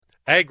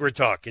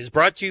AgriTalk is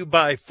brought to you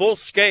by Full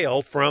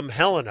Scale from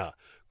Helena.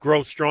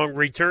 Grow strong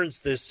returns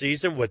this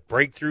season with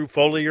breakthrough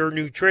foliar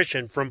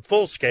nutrition from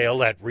Full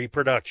Scale at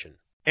Reproduction.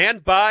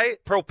 And by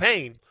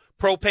Propane.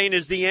 Propane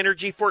is the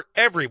energy for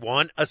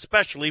everyone,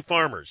 especially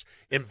farmers.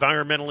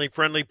 Environmentally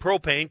friendly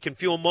propane can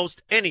fuel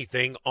most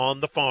anything on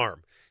the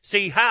farm.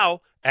 See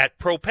how at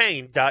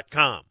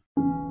propane.com.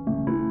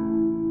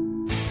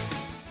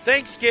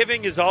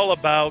 Thanksgiving is all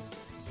about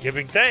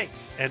giving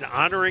thanks and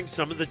honoring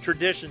some of the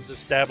traditions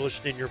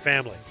established in your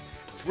family.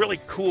 It's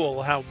really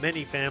cool how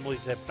many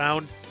families have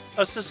found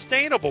a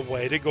sustainable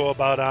way to go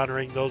about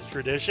honoring those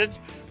traditions,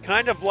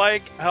 kind of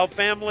like how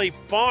family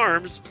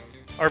farms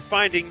are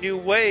finding new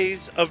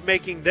ways of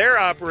making their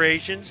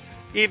operations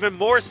even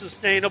more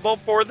sustainable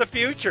for the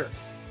future.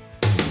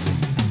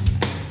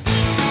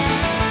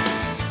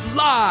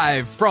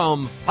 Live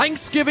from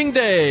Thanksgiving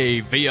Day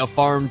via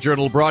Farm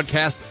Journal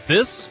broadcast,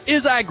 this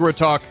is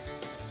AgriTalk.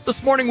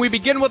 This morning we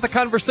begin with a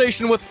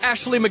conversation with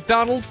Ashley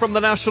McDonald from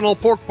the National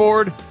Pork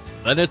Board.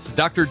 Then it's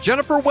Dr.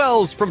 Jennifer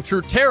Wells from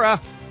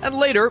Truterra. And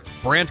later,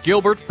 Brant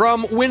Gilbert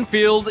from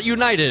Winfield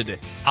United.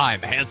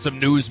 I'm handsome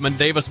newsman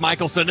Davis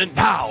Michelson, and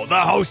now the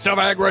host of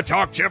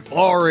AgriTalk, Chip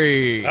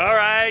Flory. All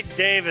right,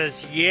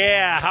 Davis.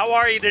 Yeah, how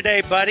are you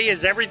today, buddy?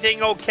 Is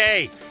everything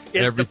okay?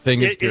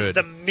 Everything is good. Is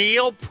the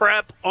meal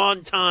prep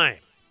on time?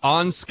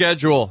 On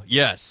schedule,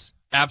 yes.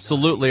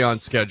 Absolutely on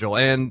schedule.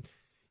 And,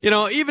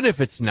 even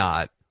if it's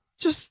not,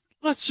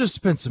 let's just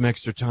spend some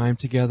extra time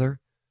together.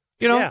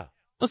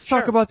 Let's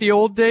talk about the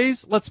old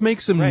days. Let's make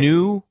some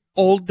new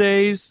old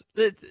days.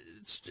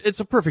 It's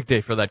a perfect day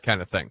for that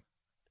kind of thing.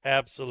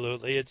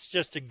 Absolutely. It's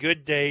just a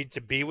good day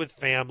to be with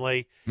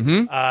family,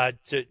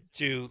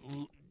 to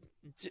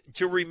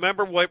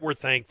remember what we're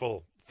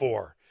thankful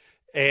for.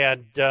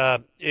 And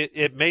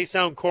it may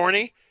sound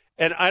corny,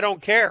 and I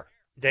don't care,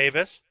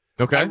 Davis.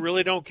 Okay. I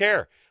really don't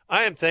care.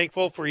 I am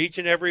thankful for each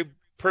and every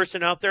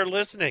person out there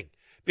listening,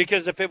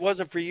 because if it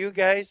wasn't for you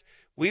guys,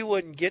 we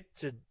wouldn't get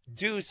to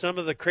do some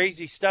of the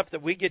crazy stuff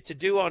that we get to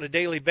do on a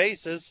daily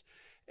basis.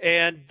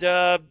 And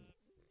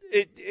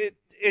it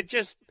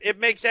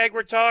makes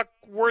AgriTalk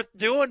worth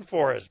doing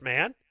for us,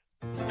 man.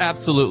 It's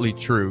absolutely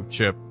true,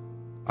 Chip.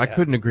 I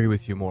couldn't agree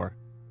with you more.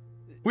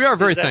 We are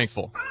very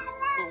thankful.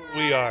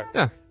 We are.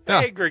 Yeah.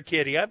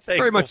 AgriKitty. I'm thankful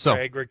very much so.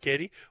 for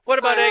AgriKitty. What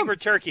about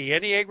AgriTurkey?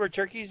 Any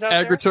AgriTurkeys out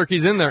there?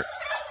 AgriTurkey's in there.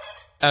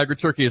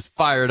 AgriTurkey is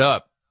fired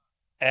up.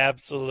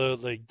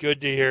 Absolutely.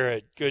 Good to hear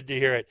it. Good to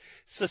hear it.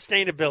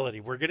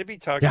 Sustainability. We're going to be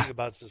talking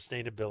about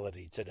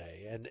sustainability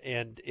today.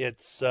 And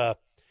it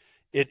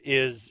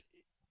is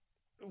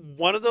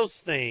one of those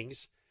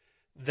things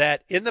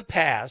that in the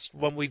past,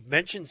 when we've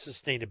mentioned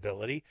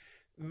sustainability,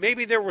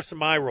 maybe there were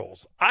some eye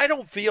rolls. I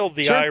don't feel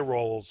the eye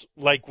rolls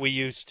like we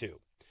used to.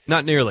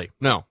 Not nearly,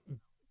 no.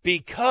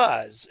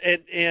 Because,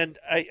 and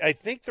I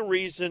think the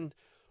reason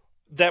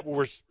that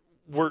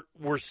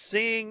we're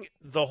seeing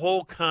the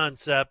whole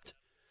concept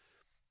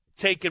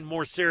taken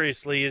more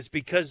seriously is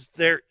because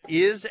there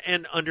is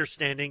an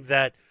understanding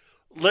that,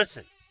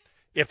 listen,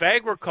 if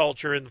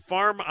agriculture and the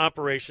farm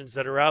operations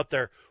that are out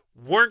there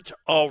weren't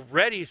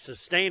already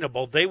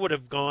sustainable, they would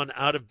have gone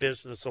out of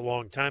business a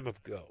long time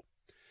ago.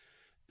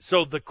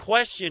 So the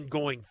question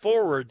going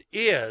forward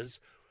is,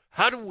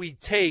 how do we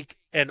take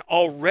an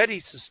already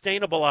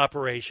sustainable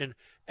operation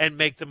and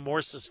make them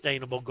more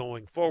sustainable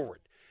going forward?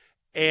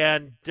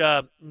 And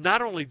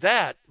not only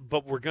that,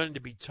 but we're going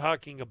to be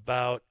talking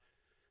about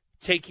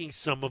taking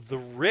some of the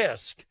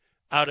risk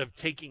out of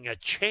taking a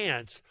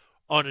chance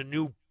on a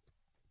new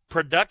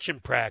production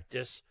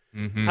practice,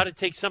 how to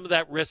take some of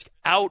that risk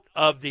out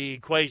of the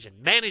equation,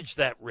 manage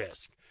that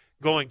risk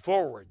going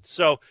forward.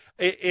 So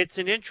it's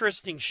an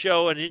interesting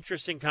show and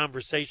interesting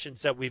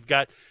conversations that we've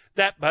got.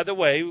 That, by the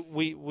way,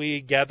 we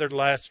gathered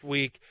last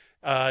week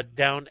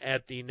down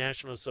at the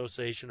National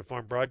Association of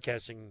Farm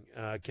Broadcasting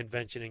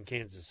convention in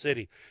Kansas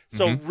City.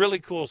 So really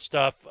cool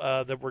stuff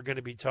that we're going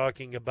to be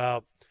talking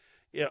about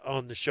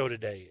on the show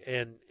today,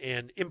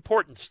 and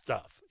important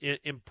stuff,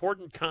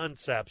 important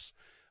concepts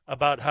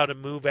about how to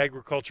move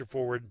agriculture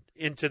forward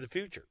into the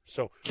future.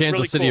 So Kansas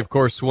really City, cool. of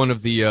course, one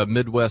of the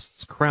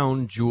Midwest's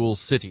crown jewel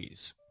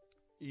cities.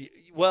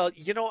 Well,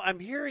 I'm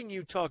hearing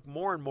you talk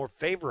more and more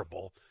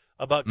favorable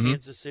about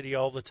Kansas City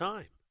all the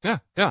time. Yeah,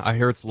 I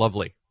hear it's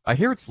lovely.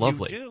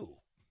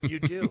 You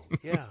do,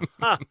 yeah.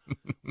 Huh.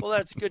 Well,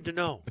 that's good to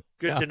know.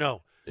 Good to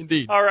know.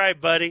 Indeed. All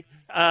right, buddy.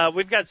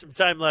 We've got some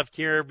time left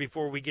here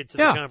before we get to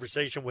the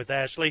conversation with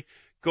Ashley.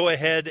 Go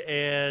ahead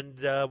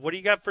and what do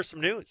you got for some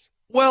news?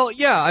 Well,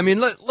 yeah, I mean,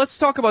 let's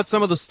talk about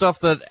some of the stuff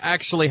that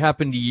actually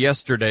happened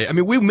yesterday. I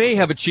mean, we may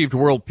have achieved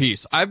world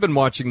peace. I've been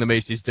watching the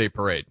Macy's Day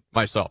Parade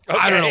myself. Okay.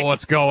 I don't know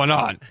what's going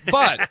on,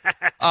 but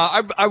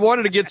I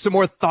wanted to get some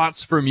more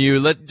thoughts from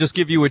you. Just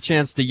give you a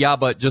chance to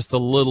yabba just a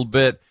little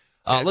bit.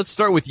 Let's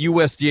start with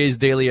USDA's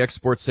daily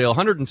export sale.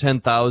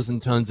 110,000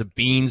 tons of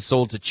beans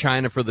sold to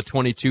China for the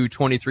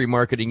 22-23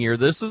 marketing year.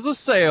 This is a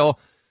sale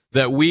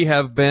that we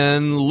have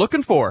been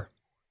looking for.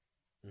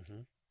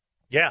 Mm-hmm.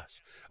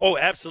 Yes. Oh,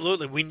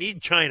 absolutely. We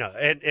need China,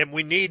 and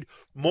we need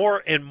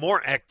more and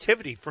more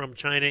activity from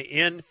China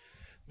in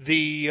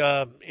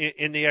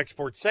in the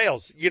export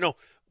sales. You know,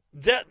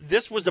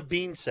 this was a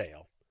bean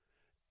sale,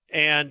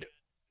 and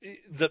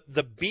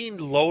the bean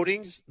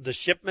loadings, the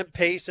shipment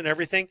pace and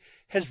everything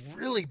has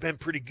really been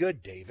pretty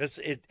good, Davis.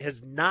 It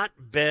has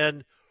not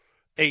been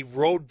a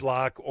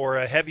roadblock or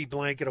a heavy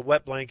blanket, a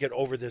wet blanket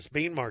over this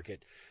bean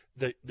market.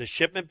 The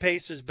shipment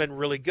pace has been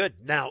really good.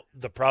 Now,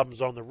 the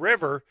problems on the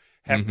river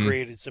have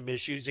created some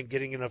issues in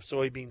getting enough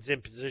soybeans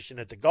in position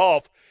at the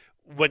Gulf.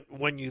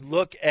 When you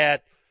look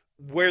at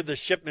where the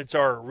shipments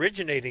are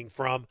originating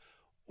from,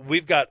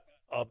 we've got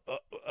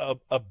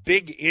a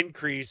big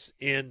increase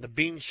in the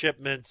bean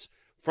shipments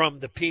from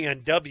the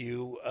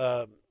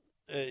PNW.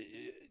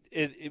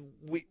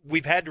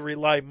 We've had to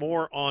rely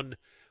more on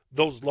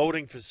those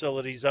loading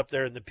facilities up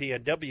there in the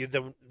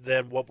PNW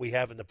than what we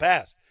have in the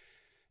past.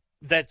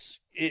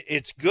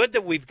 It's good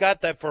that we've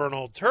got that for an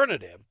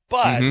alternative,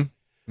 but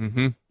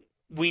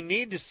we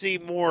need to see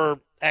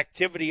more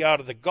activity out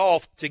of the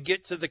Gulf to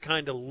get to the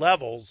kind of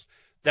levels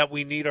that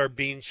we need our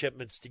bean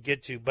shipments to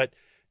get to. But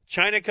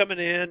China coming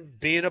in,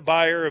 being a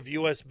buyer of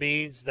U.S.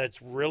 beans,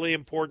 that's really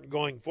important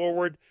going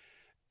forward.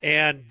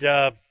 And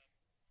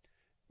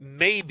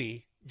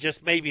maybe,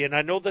 just maybe, and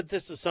I know that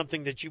this is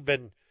something that you've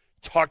been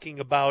talking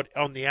about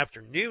on the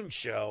afternoon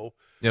show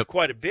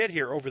quite a bit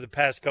here over the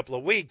past couple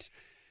of weeks.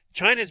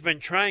 China's been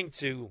trying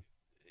to,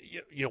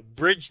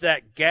 bridge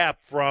that gap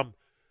from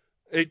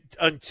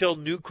until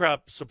new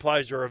crop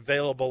supplies are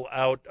available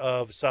out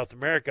of South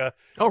America.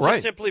 Oh, right.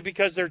 Just simply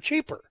because they're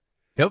cheaper.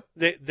 Yep.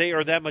 They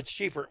are that much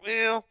cheaper.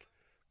 Well,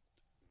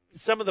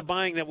 some of the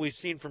buying that we've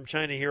seen from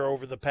China here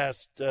over the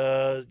past,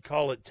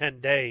 call it 10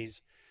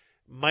 days,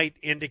 might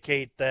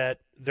indicate that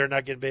they're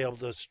not going to be able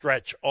to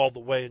stretch all the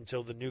way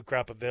until the new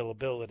crop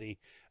availability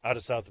out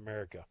of South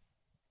America.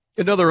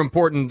 Another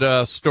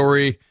important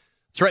story,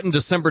 threatened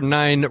December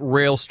 9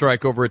 rail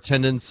strike over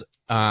attendance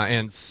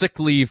and sick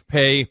leave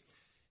pay.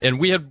 And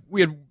we had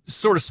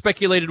sort of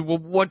speculated,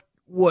 well,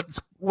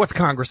 what's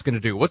Congress going to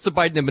do? What's the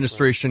Biden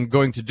administration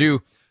going to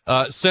do?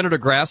 Senator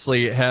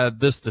Grassley had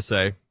this to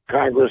say.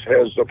 Congress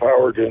has the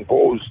power to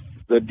impose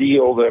the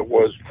deal that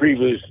was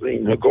previously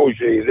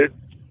negotiated.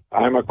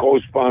 I'm a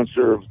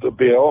co-sponsor of the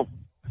bill.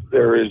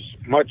 There is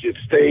much at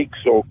stake,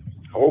 so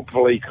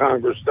hopefully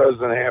Congress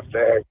doesn't have to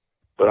act.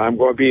 But I'm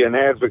going to be an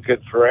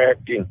advocate for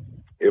acting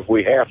if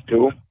we have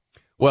to.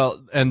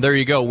 Well, and there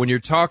you go. When you're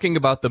talking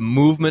about the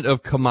movement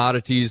of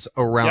commodities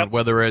around,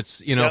 whether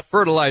it's,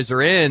 fertilizer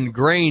in,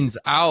 grains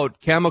out,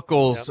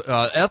 chemicals,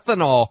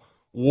 ethanol,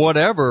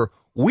 whatever,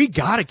 we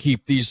got to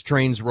keep these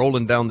trains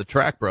rolling down the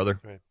track, brother.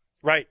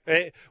 Right.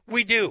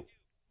 We do.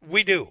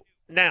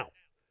 Now,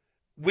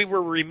 we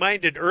were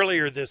reminded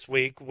earlier this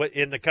week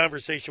in the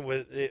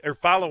conversation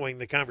following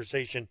the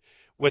conversation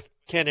with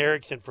Ken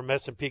Erickson from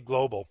S&P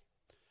Global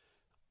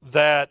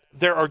that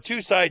there are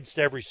two sides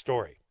to every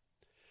story.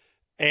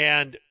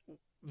 And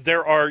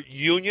there are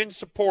union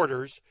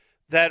supporters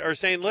that are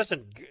saying,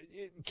 listen,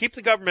 keep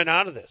the government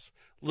out of this.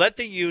 Let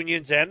the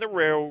unions and the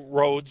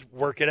railroads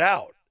work it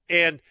out.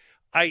 And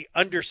I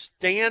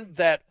understand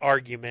that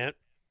argument.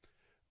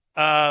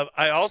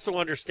 I also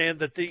understand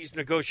that these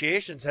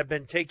negotiations have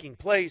been taking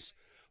place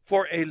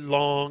for a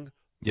long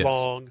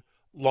time.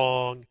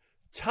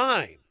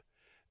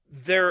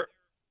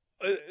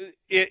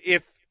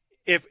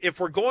 If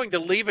we're going to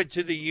leave it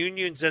to the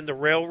unions and the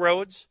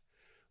railroads,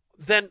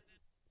 then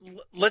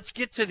let's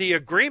get to the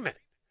agreement.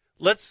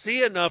 Let's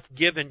see enough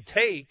give and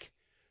take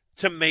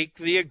to make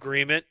the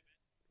agreement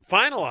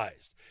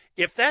finalized.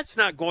 If that's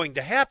not going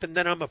to happen,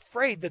 then I'm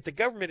afraid that the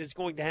government is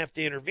going to have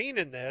to intervene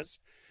in this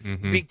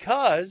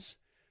because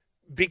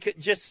the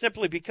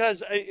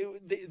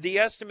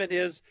estimate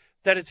is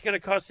that it's going to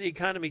cost the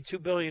economy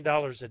 $2 billion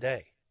a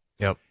day.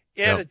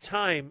 At a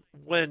time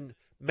when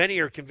many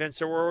are convinced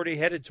that we're already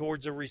headed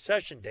towards a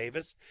recession,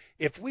 Davis.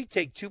 If we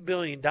take $2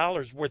 billion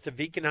worth of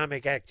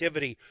economic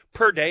activity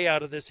per day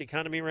out of this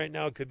economy right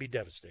now, it could be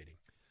devastating.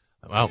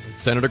 Well,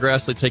 Senator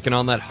Grassley taking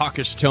on that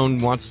hawkish tone,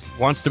 wants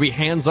to be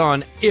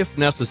hands-on if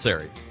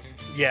necessary.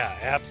 Yeah,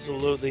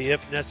 absolutely,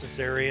 if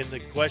necessary. And the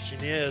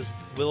question is,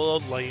 will a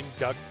lame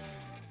duck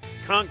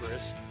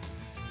Congress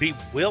be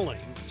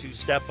willing to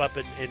step up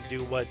and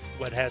do what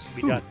has to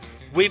be done?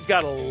 We've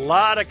got a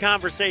lot of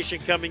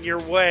conversation coming your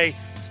way.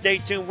 Stay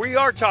tuned. We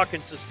are talking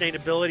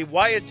sustainability,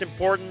 why it's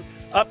important.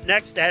 Up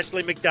next,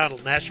 Ashley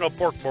McDonald, National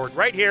Pork Board,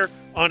 right here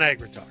on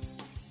AgriTalk.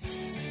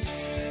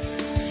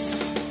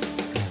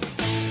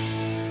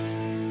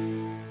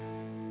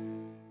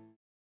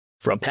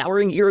 From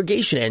powering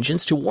irrigation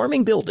engines to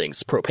warming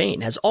buildings,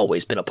 propane has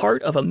always been a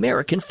part of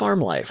American farm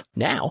life.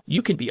 Now,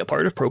 you can be a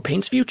part of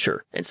propane's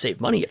future and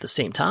save money at the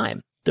same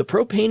time. The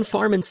Propane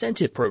Farm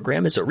Incentive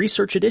Program is a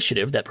research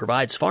initiative that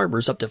provides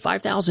farmers up to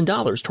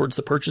 $5,000 towards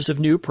the purchase of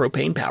new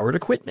propane-powered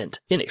equipment.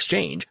 In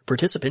exchange,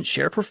 participants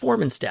share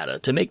performance data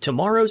to make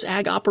tomorrow's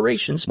ag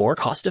operations more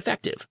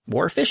cost-effective,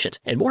 more efficient,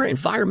 and more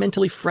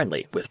environmentally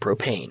friendly with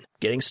propane.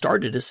 Getting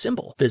started is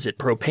simple. Visit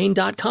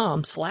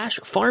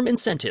propane.com/farm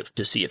incentive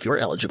to see if you're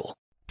eligible.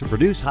 To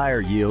produce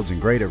higher yields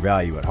and greater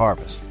value at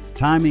harvest,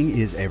 timing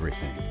is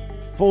everything.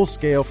 Full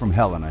Scale from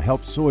Helena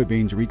helps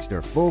soybeans reach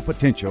their full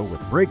potential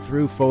with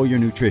breakthrough foliar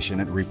nutrition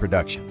and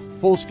reproduction.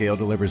 Full Scale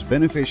delivers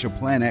beneficial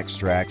plant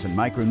extracts and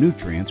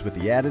micronutrients with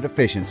the added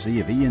efficiency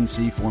of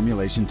ENC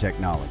formulation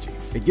technology.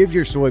 It gives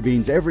your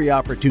soybeans every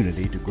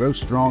opportunity to grow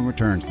strong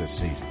returns this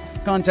season.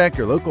 Contact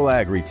your local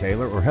ag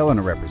retailer or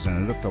Helena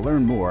representative to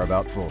learn more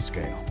about Full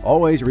Scale.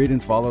 Always read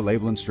and follow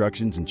label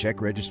instructions and check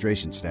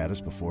registration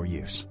status before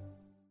use.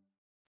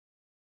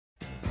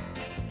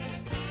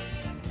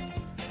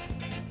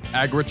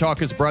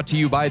 AgriTalk is brought to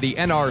you by the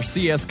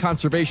NRCS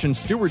Conservation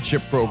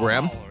Stewardship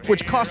Program,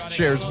 which cost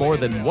shares more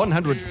than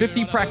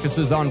 150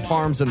 practices on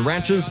farms and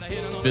ranches.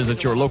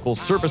 Visit your local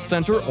service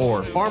center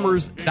or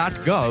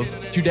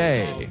farmers.gov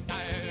today.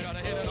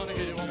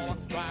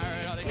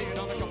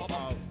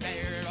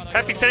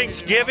 Happy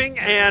Thanksgiving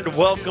and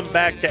welcome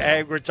back to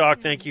AgriTalk.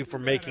 Thank you for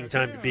making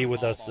time to be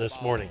with us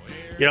this morning.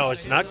 You know,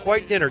 it's not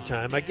quite dinner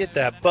time, I get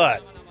that,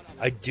 but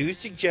I do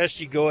suggest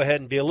you go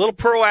ahead and be a little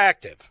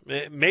proactive.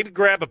 Maybe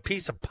grab a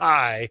piece of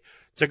pie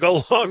to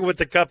go along with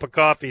the cup of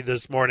coffee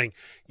this morning.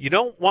 You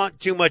don't want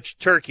too much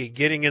turkey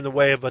getting in the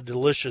way of a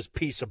delicious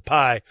piece of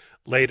pie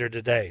later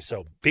today,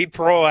 so be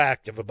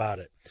proactive about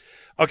it.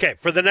 Okay,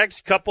 for the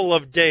next couple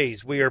of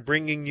days, we are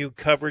bringing you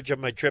coverage of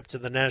my trip to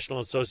the National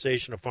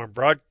Association of Farm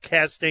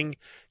Broadcasting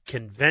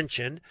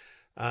Convention,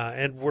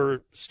 and we're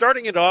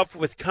starting it off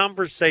with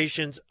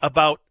conversations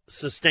about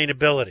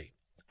sustainability.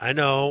 I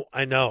know.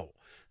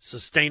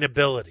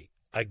 Sustainability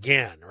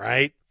again,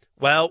 right?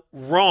 Well,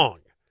 wrong.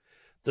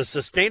 The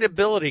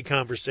sustainability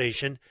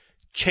conversation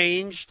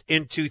changed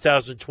in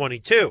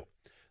 2022.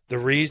 The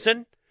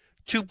reason?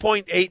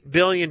 $2.8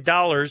 billion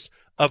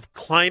of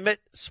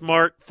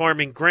climate-smart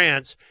farming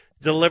grants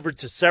delivered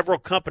to several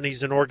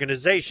companies and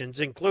organizations,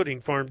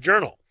 including Farm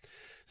Journal.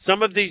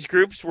 Some of these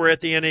groups were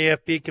at the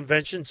NAFB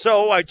convention,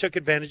 so I took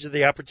advantage of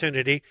the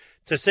opportunity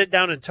to sit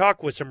down and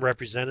talk with some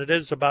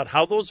representatives about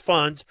how those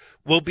funds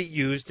will be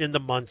used in the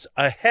months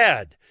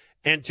ahead.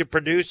 And to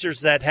producers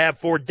that have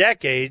for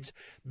decades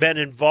been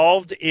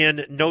involved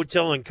in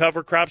no-till and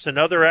cover crops and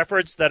other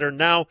efforts that are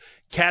now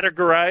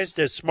categorized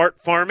as smart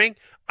farming,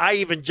 I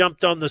even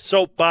jumped on the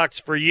soapbox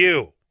for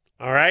you.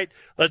 All right,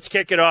 let's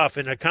kick it off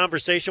in a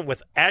conversation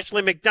with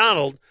Ashley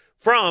McDonald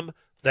from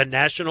the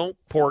National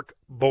Pork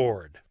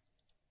Board.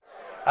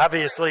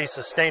 Obviously,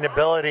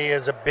 sustainability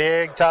is a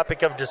big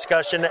topic of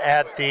discussion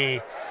at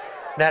the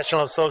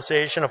National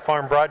Association of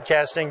Farm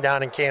Broadcasting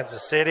down in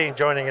Kansas City.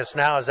 Joining us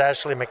now is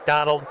Ashley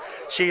McDonald.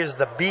 She is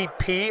the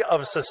VP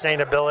of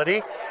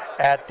Sustainability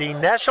at the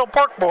National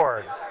Pork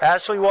Board.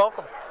 Ashley,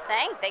 welcome.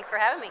 Thanks for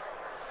having me.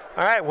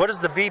 All right, what does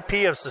the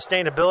VP of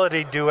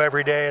Sustainability do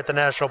every day at the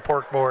National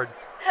Pork Board?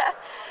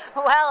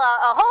 Well,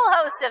 a whole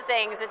host of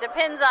things. It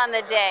depends on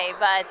the day,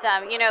 but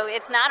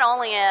it's not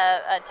only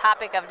a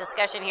topic of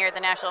discussion here at the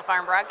National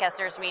Farm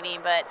Broadcasters meeting,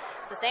 but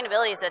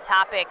sustainability is a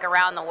topic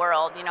around the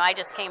world. You know, I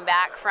just came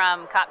back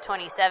from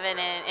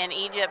COP27 in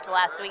Egypt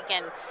last week,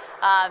 and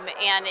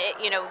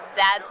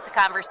that's the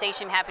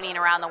conversation happening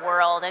around the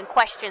world, and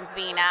questions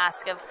being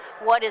asked of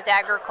what is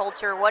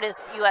agriculture, what is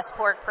U.S.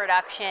 pork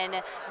production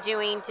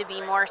doing to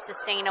be more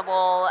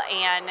sustainable,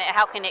 and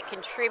how can it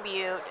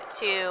contribute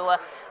to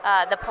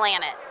the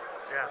planet.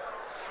 Yeah.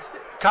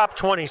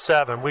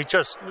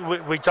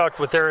 COP27, we talked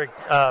with Eric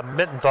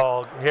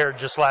Mittenthal here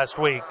just last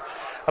week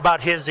about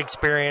his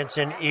experience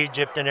in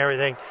Egypt and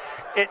everything.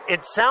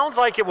 It sounds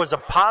like it was a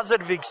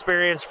positive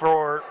experience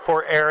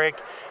for Eric,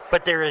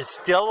 but there is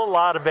still a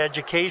lot of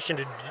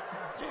education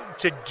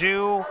to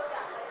do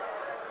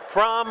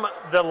from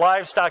the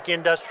livestock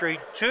industry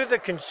to the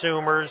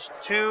consumers,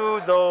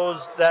 to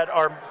those that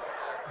are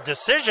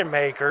decision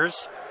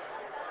makers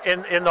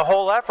in the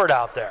whole effort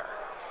out there.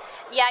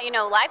 Yeah,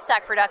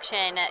 livestock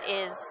production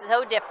is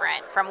so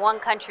different from one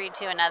country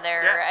to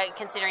another,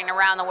 considering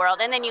around the world.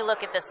 And then you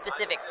look at the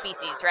specific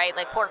species, right?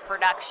 Like pork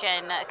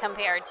production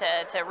compared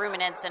to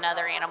ruminants and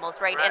other animals,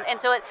 right?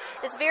 And so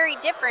it's very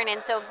different.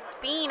 And so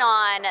being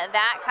on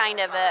that kind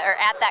of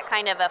at that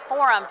kind of a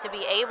forum to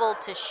be able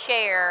to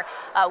share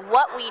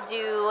what we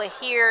do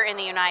here in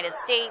the United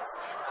States,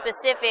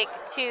 specific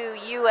to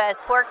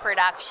U.S. pork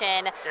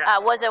production,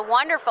 was a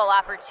wonderful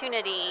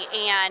opportunity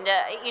and,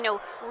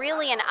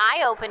 really an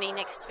eye-opening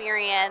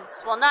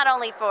experience, well, not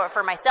only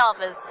for myself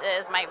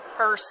as my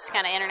first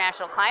kind of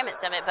international climate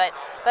summit,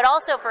 but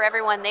also for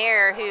everyone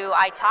there who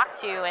I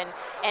talked to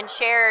and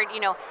shared,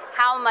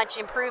 how much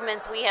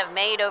improvements we have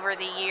made over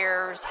the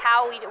years,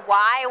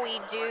 why we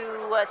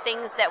do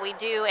things that we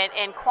do,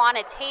 and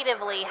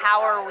quantitatively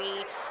how are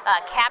we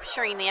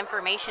capturing the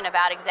information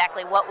about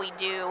exactly what we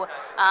do,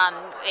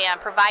 and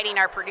providing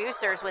our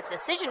producers with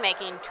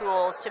decision-making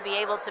tools to be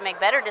able to make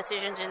better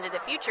decisions into the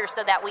future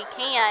so that we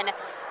can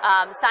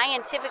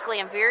scientifically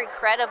and very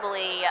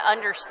credibly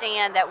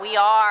understand that we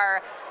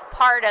are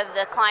part of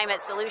the climate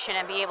solution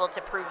and be able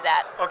to prove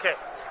that. Okay,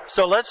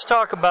 so let's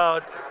talk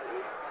about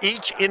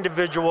each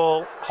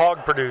individual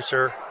hog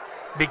producer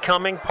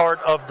becoming part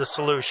of the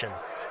solution.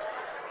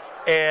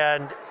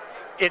 And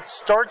it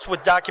starts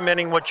with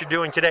documenting what you're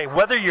doing today.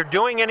 Whether you're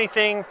doing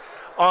anything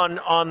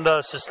on the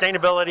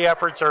sustainability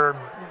efforts or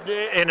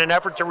in an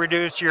effort to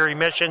reduce your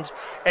emissions,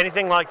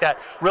 anything like that,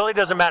 really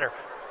doesn't matter.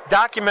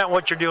 Document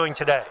what you're doing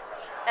today.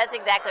 That's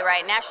exactly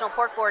right. National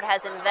Pork Board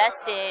has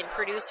invested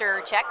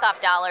producer checkoff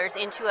dollars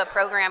into a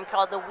program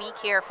called the We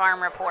Care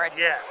Farm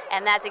Reports. Yes.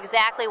 And that's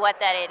exactly what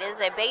that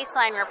is, a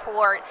baseline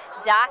report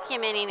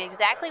documenting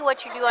exactly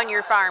what you do on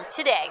your farm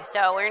today.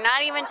 So we're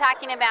not even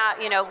talking about,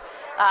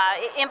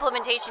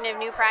 implementation of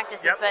new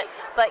practices, but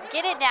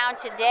get it down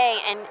today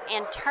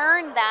and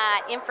turn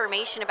that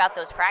information about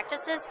those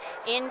practices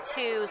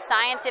into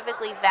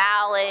scientifically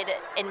valid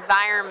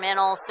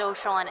environmental,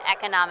 social, and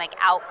economic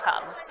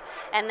outcomes.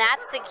 And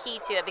that's the key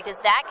to it, because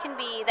that can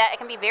be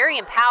very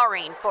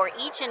empowering for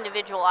each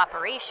individual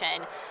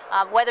operation,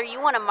 whether you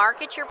want to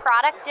market your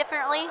product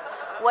differently,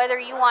 whether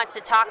you want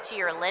to talk to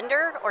your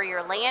lender or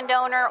your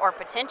landowner or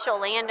potential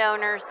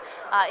landowners.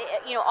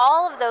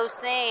 All of those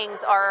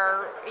things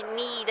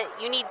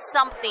you need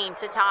something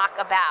to talk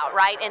about,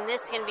 right? And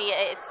this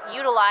it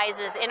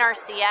utilizes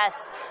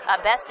NRCS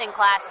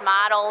best-in-class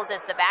models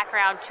as the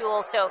background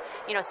tool. So,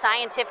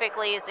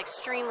 scientifically is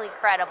extremely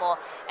credible,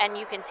 and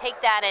you can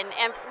take that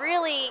and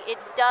really it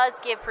does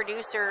give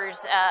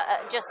producers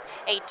just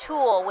a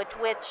tool with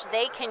which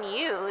they can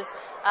use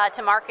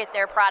to market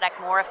their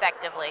product more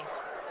effectively.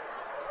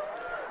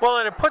 Well,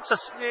 and it puts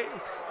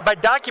by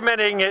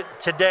documenting it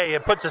today,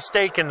 it puts a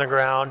stake in the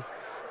ground,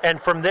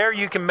 and from there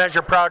you can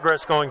measure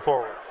progress going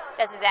forward.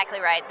 That's exactly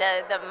right.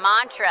 The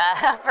mantra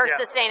for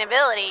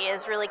sustainability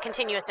is really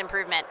continuous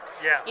improvement.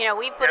 Yeah.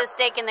 We've put a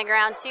stake in the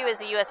ground too as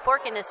the U.S.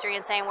 pork industry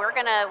and saying we're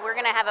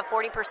gonna have a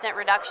 40%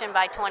 reduction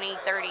by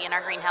 2030 in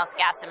our greenhouse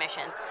gas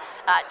emissions.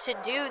 To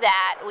do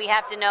that, we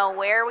have to know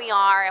where we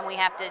are, and we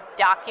have to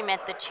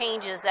document the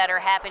changes that are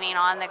happening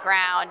on the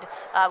ground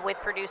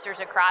with producers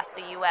across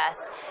the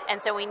U.S.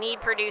 And so we need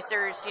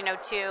producers,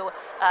 to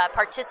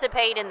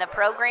participate in the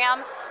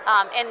program,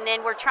 and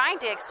then we're trying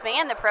to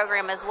expand the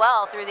program as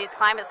well through these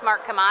climate smart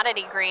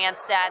commodity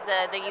grants that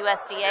the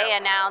USDA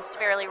announced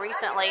fairly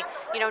recently.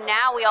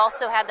 Now we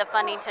also have the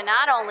funding to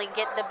not only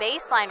get the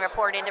baseline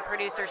report into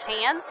producers'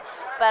 hands,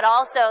 but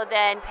also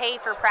then pay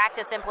for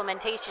practice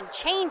implementation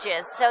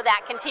changes so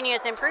that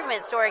continuous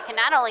improvement story can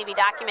not only be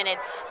documented,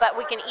 but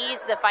we can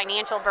ease the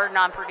financial burden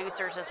on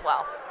producers as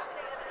well.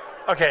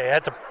 Okay,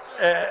 at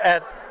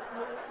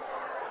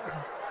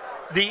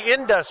the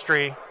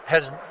industry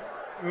has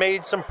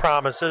made some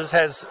promises,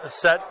 has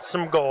set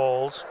some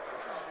goals,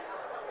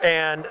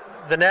 and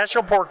the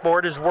National Pork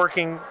Board is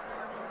working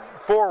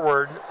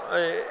forward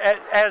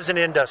as an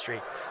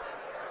industry.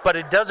 But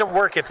it doesn't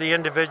work if the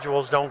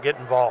individuals don't get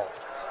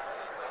involved.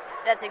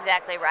 That's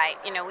exactly right.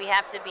 We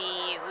have to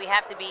be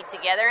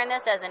together in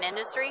this as an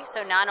industry.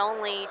 So not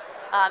only,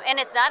 and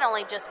it's not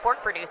only just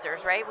pork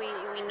producers, right? We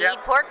need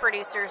pork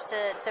producers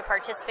to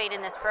participate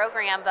in this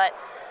program, but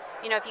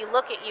if you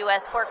look at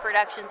U.S. pork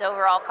production's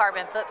overall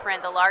carbon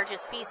footprint, the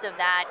largest piece of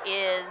that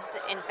is,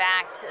 in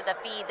fact, the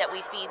feed that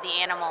we feed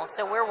the animals.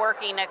 So we're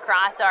working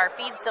across our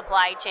feed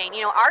supply chain.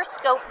 Our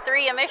Scope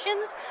 3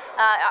 emissions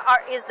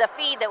is the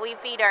feed that we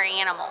feed our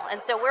animal.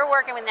 And so we're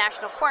working with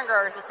National Corn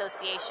Growers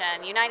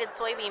Association, United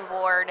Soybean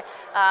Board,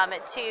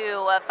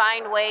 to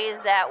find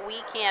ways that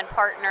we can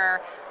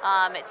partner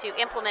to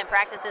implement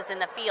practices in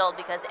the field,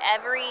 because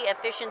every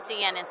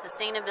efficiency and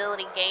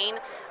sustainability gain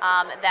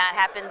that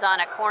happens on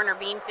a corn or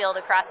bean field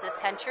across this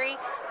country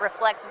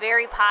reflects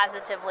very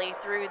positively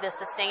through the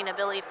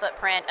sustainability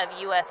footprint of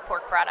U.S.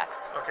 pork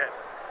products. Okay.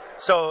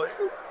 So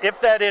if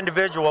that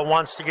individual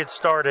wants to get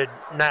started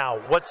now,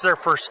 what's their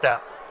first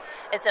step?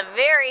 It's a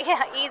very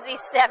easy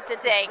step to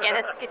take, and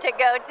it's to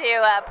go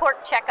to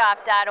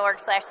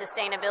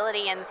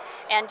porkcheckoff.org/sustainability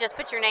and just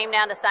put your name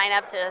down to sign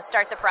up to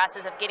start the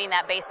process of getting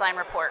that baseline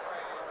report.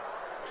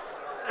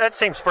 That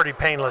seems pretty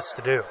painless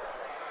to do.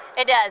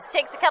 It does. It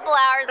takes a couple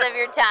hours of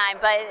your time,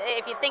 but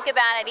if you think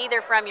about it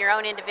either from your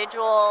own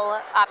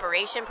individual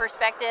operation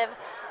perspective,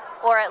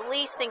 or at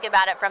least think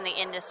about it from the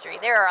industry.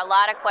 There are a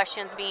lot of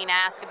questions being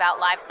asked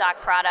about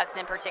livestock products,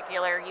 in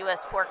particular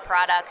U.S. pork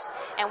products,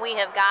 and we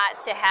have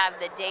got to have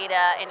the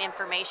data and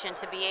information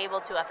to be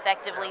able to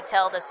effectively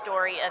tell the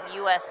story of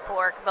U.S.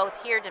 pork,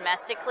 both here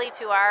domestically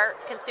to our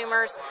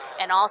consumers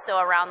and also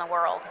around the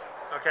world.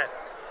 Okay.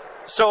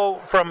 So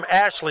from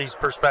Ashley's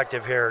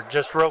perspective here,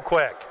 just real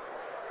quick,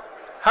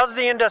 how's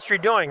the industry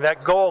doing?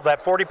 That goal,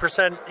 that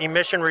 40%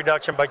 emission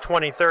reduction by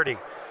 2030,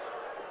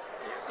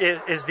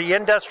 is the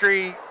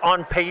industry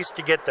on pace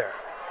to get there?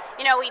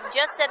 We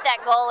just set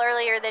that goal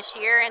earlier this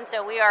year, and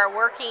so we are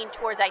working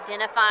towards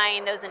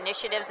identifying those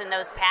initiatives and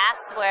those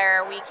paths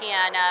where we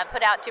can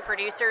put out to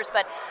producers.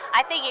 But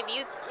I think if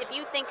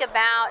you think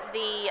about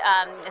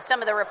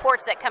some of the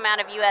reports that come out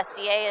of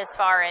USDA as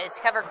far as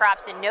cover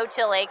crops and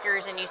no-till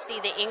acres, and you see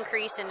the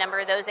increase in number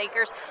of those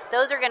acres,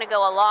 those are going to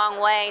go a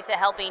long way to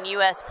helping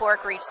U.S.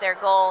 pork reach their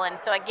goal.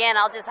 And so again,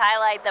 I'll just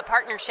highlight the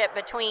partnership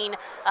between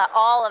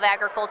all of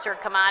agriculture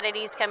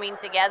commodities coming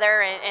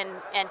together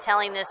and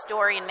telling this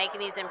story and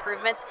making these improvements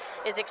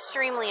is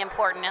extremely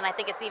important, and I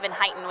think it's even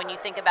heightened when you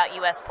think about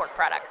U.S. pork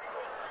products.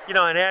 You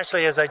know, and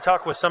Ashley, as I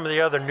talk with some of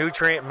the other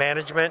nutrient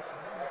management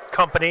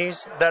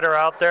companies that are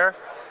out there,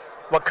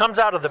 what comes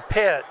out of the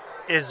pit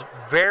is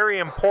very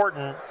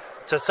important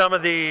to some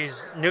of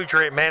these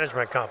nutrient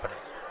management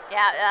companies.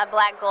 Yeah,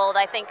 Black Gold,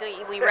 I think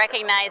we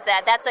recognize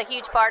that. That's a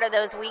huge part of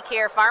those We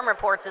Care farm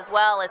reports as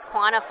well, is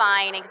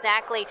quantifying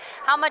exactly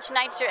how much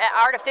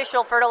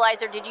artificial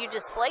fertilizer did you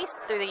displace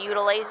through the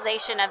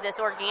utilization of this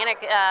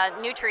organic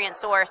nutrient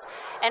source,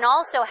 and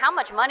also how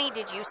much money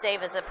did you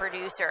save as a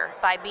producer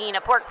by being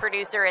a pork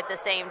producer at the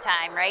same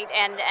time, right?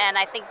 And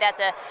I think that's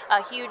a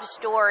huge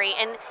story,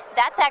 and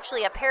that's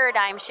actually a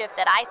paradigm shift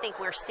that I think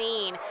we're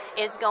seeing,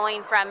 is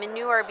going from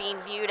manure being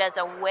viewed as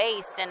a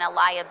waste and a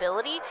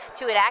liability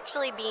to it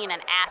actually being an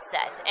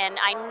asset. And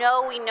I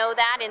know we know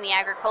that in the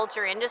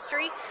agriculture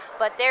industry,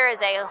 but there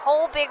is a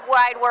whole big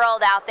wide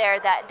world out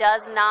there that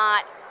does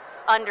not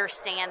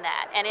understand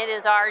that, and it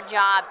is our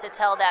job to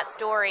tell that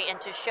story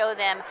and to show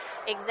them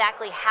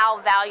exactly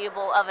how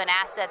valuable of an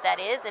asset that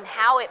is and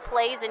how it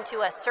plays into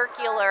a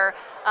circular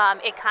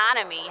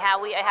economy, how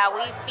we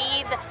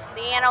feed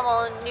the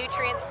animal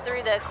nutrients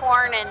through the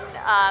corn and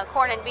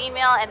bean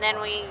meal, and then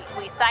we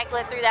cycle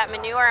it through that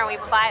manure and we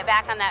apply it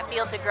back on that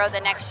field to grow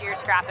the next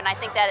year's crop. And I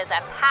think that is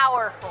a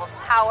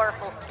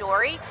powerful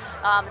story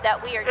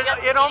that we are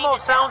just it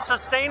almost sounds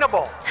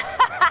sustainable.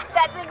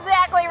 That's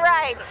exactly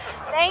right.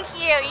 Thank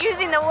you.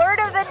 Using the word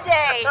of the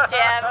day,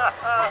 Jim.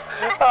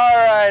 All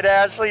right,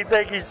 Ashley,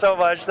 thank you so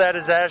much. That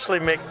is Ashley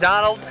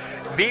McDonald,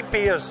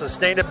 VP of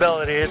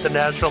Sustainability at the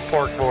National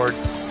Pork Board.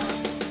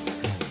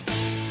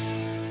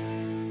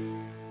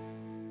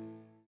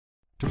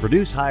 To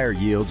produce higher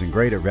yields and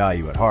greater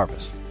value at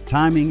harvest,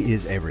 timing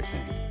is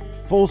everything.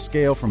 Full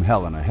Scale from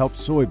Helena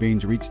helps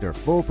soybeans reach their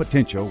full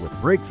potential with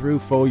breakthrough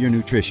foliar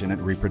nutrition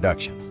and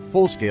reproduction.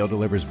 Full Scale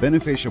delivers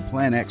beneficial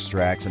plant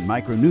extracts and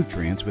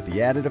micronutrients with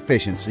the added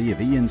efficiency of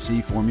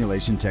ENC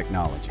formulation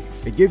technology.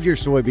 It gives your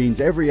soybeans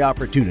every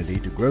opportunity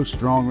to grow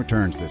strong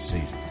returns this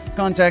season.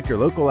 Contact your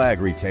local ag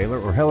retailer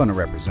or Helena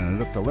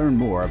representative to learn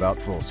more about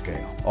Full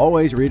Scale.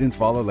 Always read and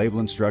follow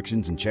label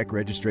instructions and check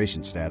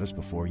registration status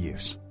before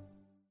use.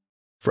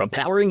 From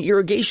powering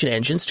irrigation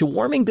engines to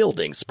warming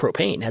buildings,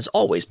 propane has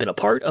always been a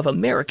part of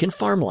American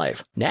farm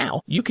life.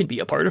 Now, you can be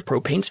a part of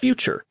propane's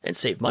future and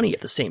save money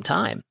at the same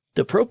time.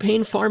 The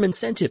Propane Farm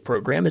Incentive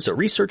Program is a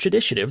research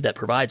initiative that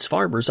provides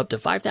farmers up to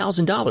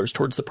 $5,000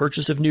 towards the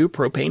purchase of new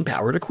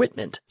propane-powered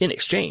equipment. In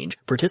exchange,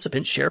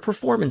 participants share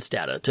performance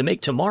data to make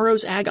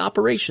tomorrow's ag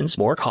operations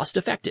more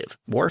cost-effective,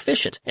 more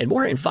efficient, and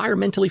more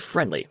environmentally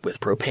friendly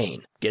with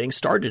propane. Getting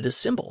started is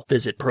simple.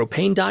 Visit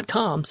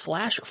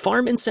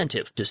propane.com/farm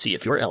incentive to see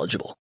if you're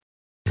eligible.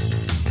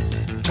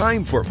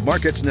 Time for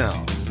Markets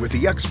Now with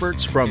the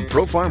experts from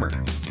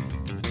ProFarmer.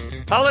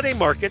 Holiday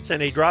markets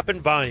and a drop in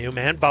volume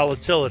and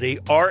volatility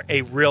are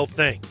a real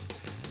thing.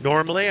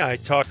 Normally, I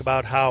talk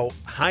about how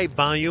high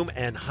volume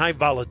and high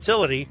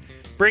volatility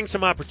bring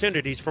some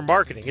opportunities for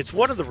marketing. It's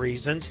one of the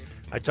reasons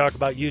I talk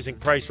about using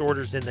price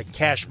orders in the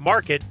cash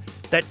market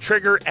that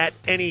trigger at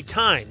any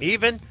time,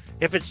 even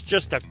if it's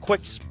just a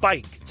quick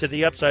spike to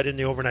the upside in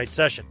the overnight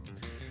session.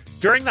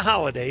 During the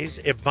holidays,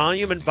 if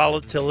volume and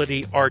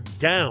volatility are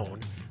down,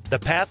 the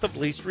path of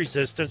least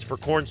resistance for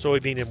corn,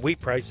 soybean, and wheat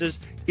prices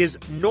is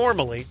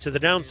normally to the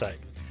downside.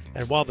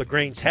 And while the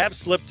grains have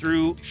slipped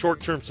through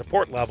short-term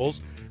support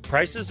levels,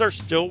 prices are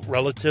still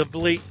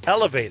relatively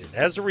elevated.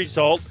 As a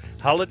result,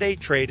 holiday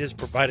trade is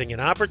providing an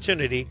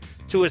opportunity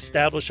to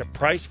establish a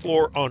price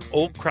floor on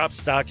old crop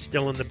stocks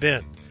still in the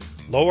bin.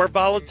 Lower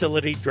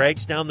volatility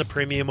drags down the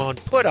premium on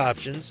put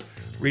options,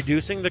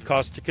 reducing the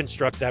cost to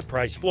construct that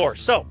price floor.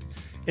 So,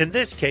 in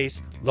this case,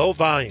 low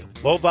volume,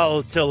 low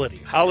volatility,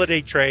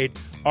 holiday trade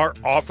are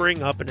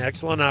offering up an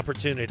excellent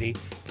opportunity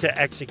to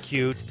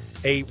execute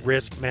a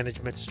risk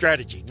management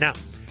strategy. Now,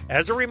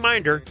 as a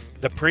reminder,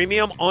 the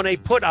premium on a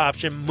put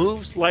option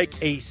moves like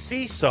a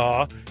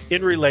seesaw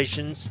in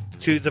relation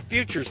to the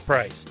futures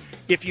price.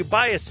 If you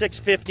buy a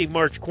 $6.50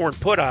 March corn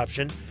put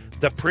option,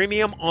 the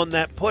premium on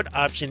that put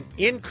option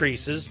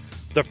increases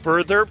the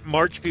further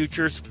March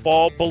futures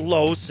fall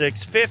below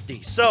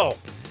 $6.50. So,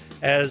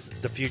 as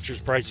the futures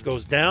price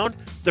goes down,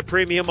 the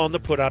premium on the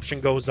put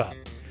option goes up.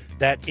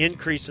 That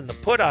increase in the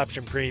put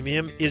option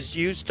premium is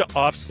used to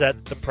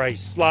offset the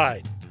price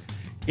slide.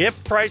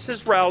 If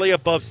prices rally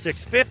above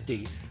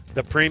 $6.50,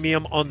 the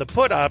premium on the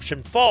put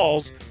option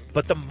falls,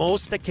 but the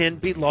most that can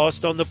be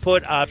lost on the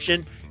put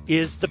option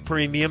is the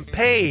premium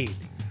paid.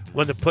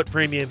 When the put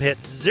premium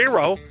hits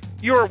zero,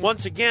 you are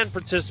once again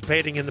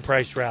participating in the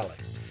price rally.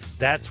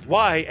 That's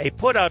why a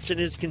put option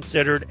is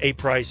considered a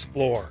price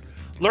floor.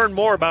 Learn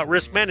more about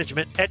risk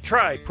management at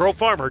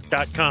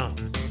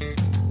tryprofarmer.com.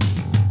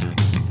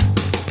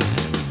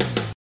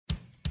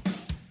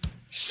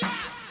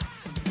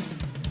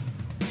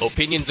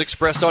 Opinions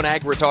expressed on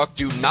AgriTalk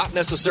do not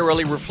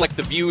necessarily reflect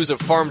the views of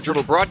Farm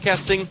Journal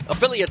Broadcasting,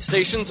 affiliate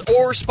stations,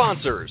 or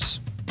sponsors.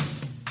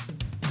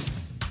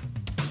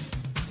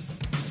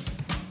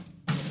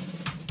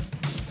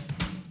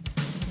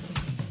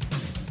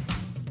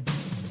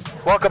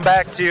 Welcome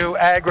back to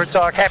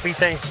AgriTalk. Happy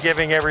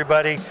Thanksgiving,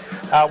 everybody.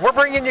 We're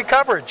bringing you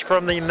coverage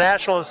from the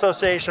National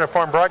Association of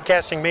Farm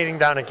Broadcasting meeting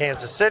down in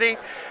Kansas City,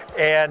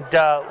 and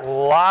a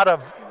lot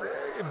of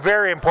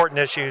very important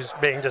issues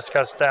being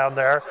discussed down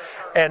there.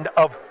 And,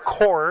 of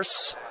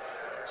course,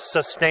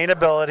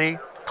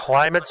 sustainability,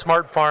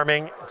 climate-smart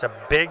farming. It's a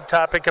big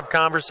topic of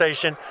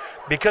conversation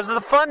because of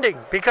the funding,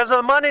 because of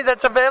the money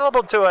that's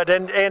available to it.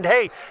 And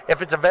hey,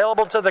 if it's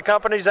available to the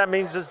companies, that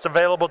means it's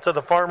available to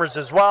the farmers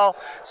as well.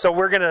 So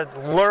we're going to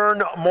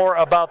learn more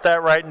about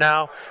that right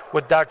now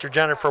with Dr.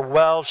 Jennifer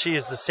Wells. She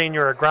is the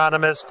senior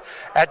agronomist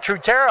at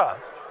Truterra.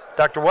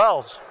 Dr.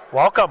 Wells,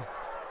 welcome.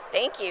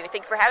 Thank you.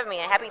 Thank you for having me,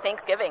 and happy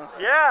Thanksgiving.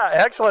 Yeah,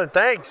 excellent.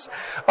 Thanks.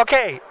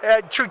 Okay,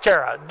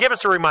 Truterra, give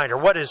us a reminder.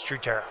 What is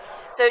Truterra?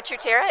 So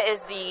Truterra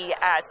is the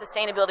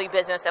sustainability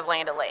business of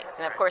Land O'Lakes.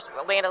 And of course,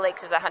 Land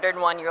O'Lakes is a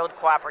 101-year-old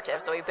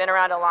cooperative, so we've been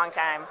around a long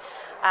time.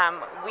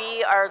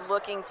 We are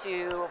looking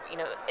to,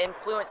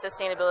 influence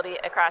sustainability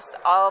across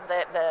all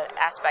the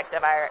aspects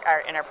of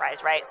our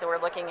enterprise, right? So we're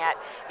looking at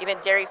even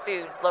dairy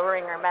foods,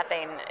 lowering our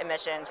methane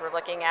emissions. We're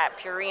looking at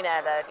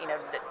Purina,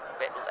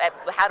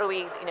 how do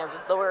we,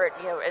 lower,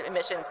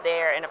 emissions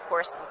there? And of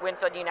course,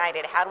 Winfield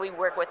United, how do we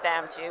work with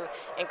them to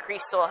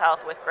increase soil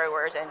health with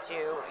growers and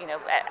to,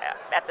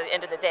 at the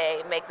end of the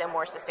day, make them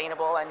more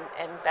sustainable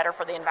and better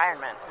for the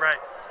environment? Right.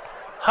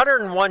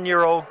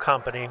 101-year-old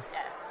company.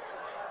 Yes.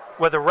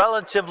 With a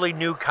relatively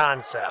new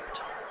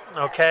concept,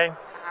 okay? Yes.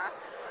 Uh-huh.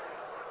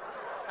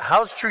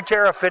 How's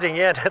Truterra fitting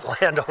in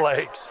at Land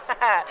O'Lakes?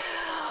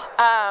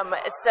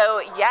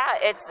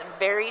 It's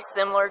very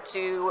similar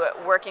to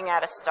working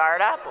at a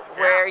startup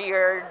where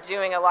you're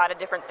doing a lot of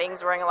different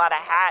things, wearing a lot of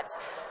hats,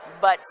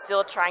 but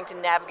still trying to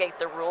navigate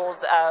the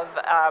rules of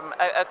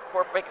a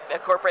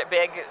corporate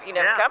big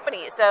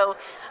company. So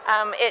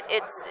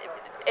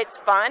it's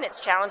fun, it's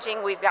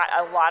challenging. We've got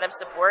a lot of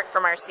support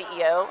from our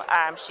CEO.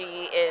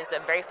 She is a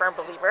very firm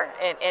believer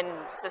in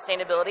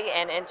sustainability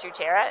and in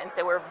Truterra, and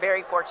so we're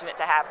very fortunate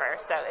to have her.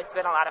 So it's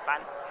been a lot of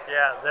fun.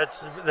 Yeah,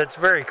 that's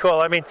very cool.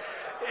 I mean,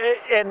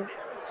 and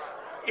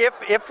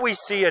if we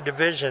see a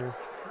division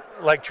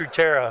like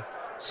Truterra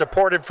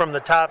supported from the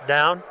top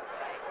down,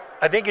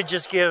 I think it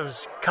just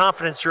gives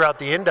confidence throughout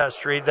the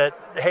industry that,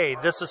 hey,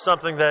 this is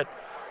something that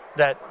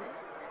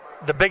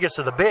the biggest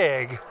of the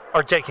big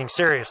are taking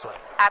seriously.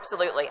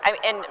 Absolutely.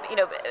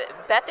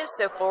 Beth is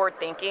so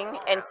forward-thinking,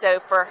 and so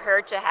for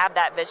her to have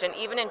that vision,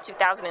 even in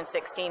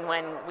 2016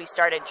 when we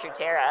started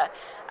Truterra,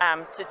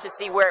 to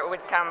see where it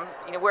would come,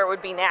 where it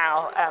would be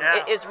now,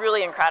 it is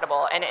really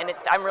incredible. And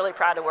I'm really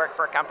proud to work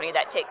for a company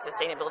that takes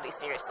sustainability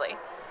seriously.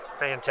 It's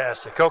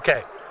fantastic.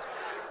 Okay.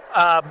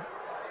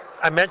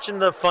 I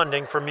mentioned the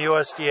funding from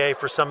USDA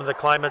for some of the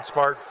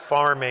climate-smart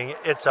farming.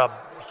 It's a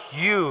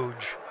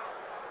huge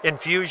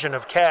infusion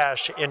of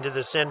cash into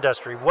this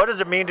industry. What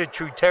does it mean to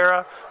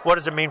Truterra? What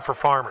does it mean for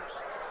farmers?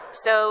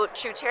 So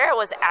Truterra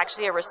was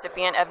actually a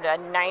recipient of a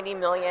 $90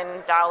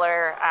 million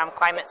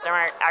Climate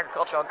Smart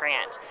Agricultural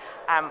Grant,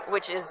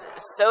 which is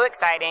so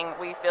exciting.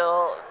 We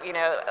feel,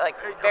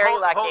 very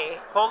lucky.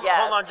 Hold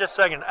on just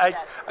a second,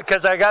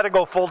 because I got to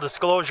go full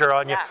disclosure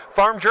on you. Yeah.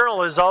 Farm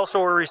Journal is also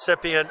a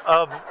recipient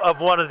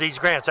of one of these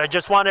grants. I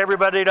just want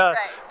everybody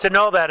to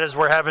know that as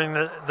we're having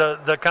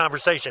the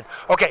conversation.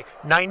 Okay,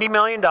 $90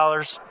 million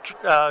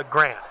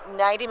grant.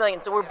 $90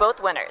 million. So we're both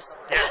winners.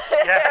 Yes.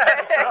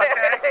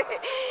 Okay.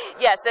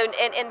 Yeah. So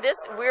in this,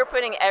 we're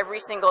putting every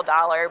single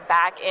dollar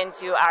back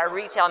into our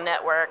retail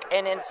network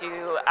and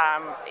into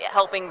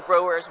helping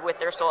growers with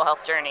their soil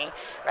health journey,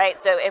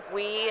 right? So if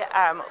we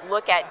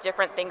look at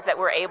different things that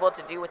we're able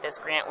to do with this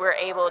grant, we're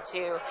able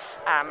to,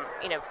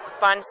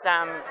 fund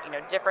some,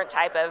 different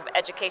type of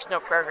educational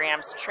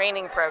programs,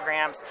 training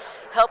programs,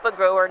 help a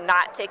grower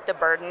not take the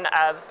burden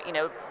of,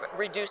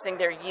 reducing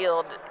their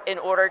yield in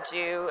order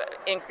to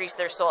increase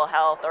their soil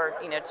health or,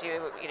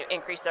 to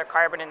increase their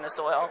carbon in the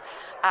soil.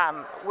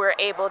 We're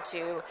able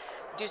to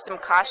do some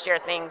cost share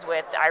things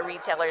with our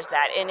retailers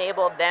that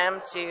enable them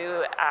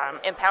to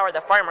empower the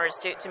farmers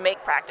to make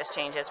practice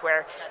changes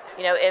where,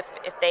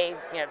 if they,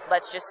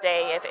 let's just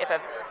say if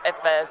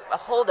a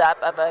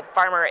holdup of a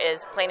farmer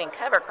is planting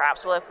cover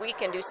crops, well, if we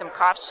can do some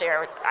cost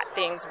share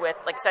things with,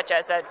 such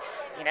as a,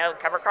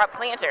 cover crop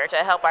planter to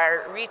help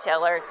our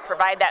retailer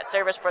provide that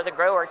service for the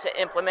grower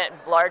to implement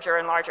larger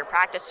and larger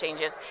practice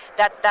changes,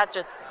 that's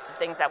a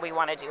things that we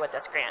want to do with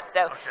this grant.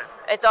 So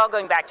It's all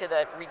going back to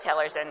the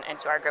retailers and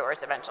to our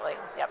growers eventually.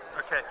 Yep.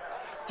 Okay.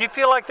 Do you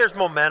feel like there's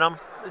momentum?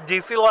 Do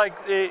you feel like,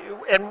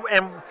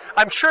 and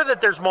I'm sure that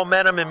there's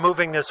momentum in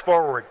moving this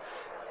forward.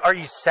 Are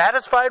you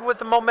satisfied with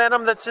the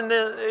momentum that's in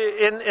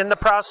the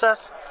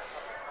process?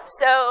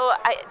 So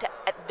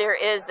there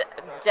is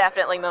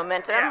definitely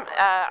momentum,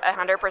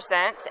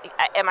 100%.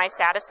 Am I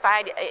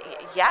satisfied?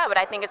 Yeah, but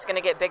I think it's going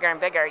to get bigger and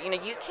bigger.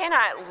 You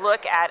cannot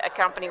look at a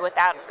company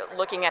without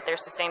looking at their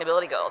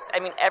sustainability goals.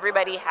 I mean,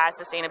 everybody has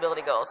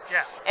sustainability goals.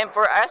 Yeah. And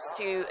for us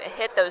to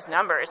hit those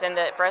numbers and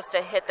for us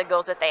to hit the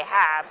goals that they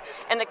have,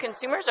 and the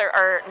consumers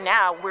are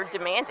now, we're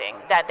demanding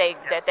that they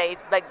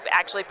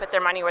actually put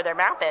their money where their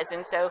mouth is.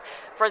 And so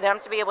for them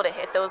to be able to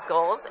hit those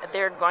goals,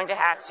 they're going to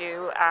have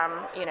to,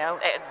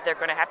 they're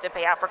going to have to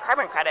pay out for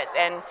carbon credits.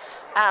 And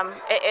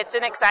it's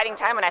an exciting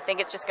time, and I think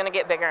it's just going to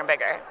get bigger and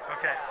bigger.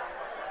 Okay.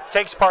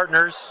 Takes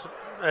partners.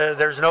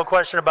 There's no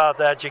question about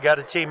that. You got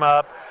to team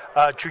up.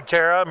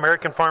 Truterra,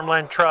 American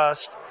Farmland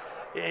Trust.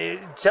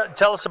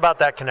 Tell us about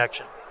that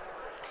connection.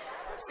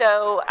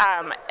 So,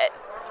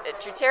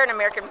 Truterra and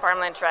American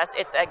Farmland Trust,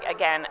 it's,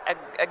 again,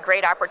 a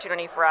great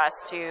opportunity for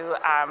us to,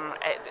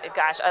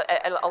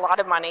 a lot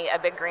of money, a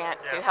big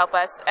grant to help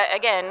us.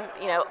 Again,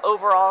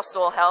 overall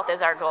soil health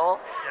is our goal.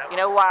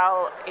 Yep.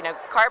 While,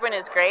 carbon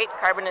is great,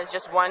 carbon is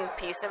just one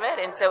piece of it.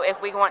 And so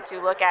if we want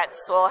to look at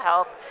soil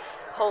health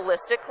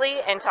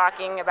holistically and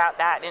talking about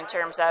that in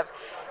terms of,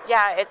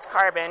 it's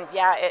carbon,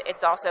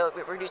 it's also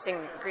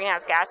reducing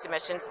greenhouse gas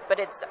emissions, but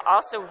it's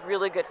also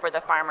really good for the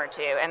farmer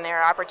too. And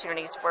there are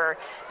opportunities for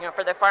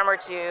the farmer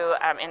to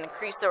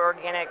increase their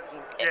organic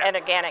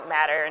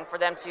matter, and for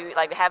them to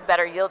have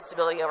better yield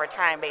stability over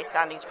time based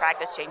on these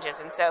practice changes.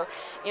 And so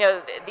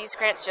these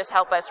grants just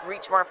help us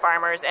reach more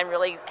farmers and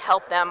really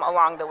help them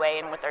along the way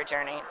and with their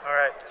journey. All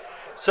right.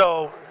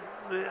 So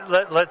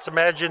let's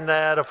imagine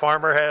that a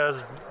farmer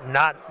has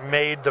not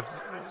made the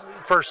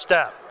first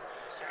step.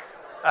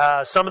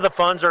 Some of the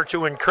funds are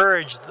to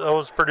encourage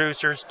those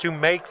producers to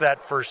make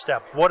that first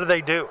step. What do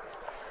they do?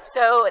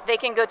 So they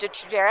can go to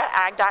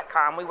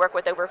TruterraAg.com. We work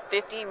with over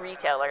 50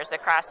 retailers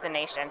across the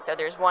nation. So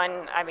there's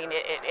one,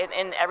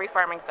 in every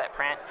farming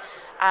footprint.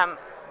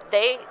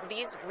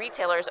 These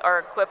retailers are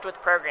equipped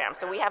with programs.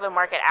 So we have a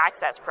market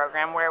access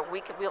program where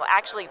we'll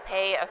actually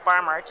pay a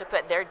farmer to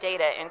put their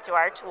data into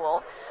our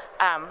tool,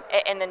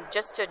 and then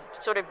just to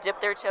sort of dip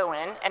their toe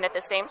in. And at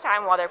the same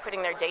time, while they're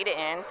putting their data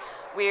in,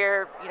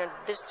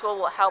 this tool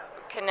will help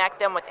connect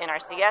them with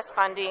NRCS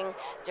funding,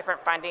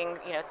 different funding,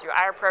 through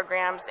our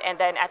programs. And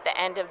then at the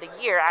end of the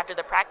year, after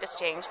the practice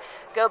change,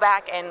 go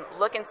back and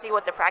look and see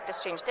what the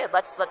practice change did.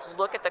 Let's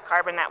look at the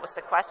carbon that was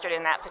sequestered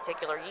in that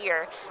particular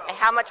year, and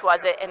how much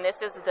was it? And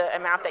this is the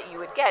amount that you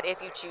would get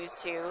if you choose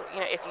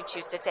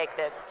to take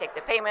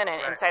the payment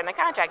and sign the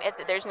contract.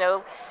 There's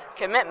no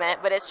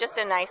commitment, but it's just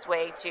a nice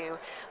way to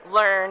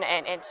learn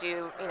and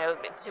to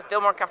feel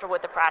more comfortable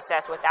with the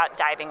process without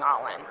diving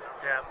all in.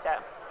 Yeah. So.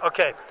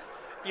 Okay.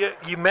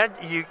 You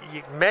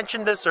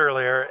mentioned this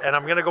earlier, and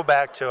I'm going to go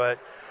back to it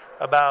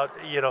about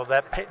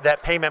that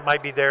payment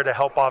might be there to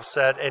help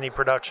offset any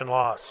production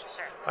loss.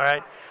 Sure. All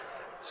right.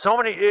 So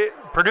many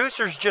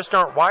producers just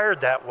aren't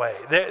wired that way.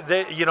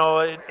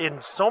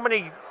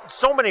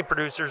 So many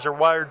producers are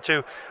wired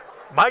to,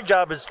 my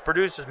job is to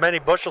produce as many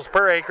bushels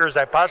per acre as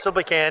I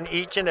possibly can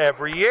each and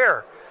every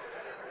year.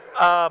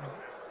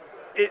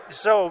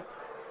 So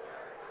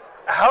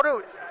how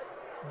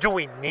do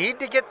we need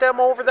to get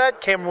them over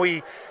that? Can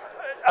we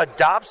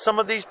adopt some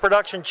of these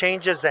production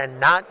changes and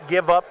not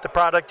give up the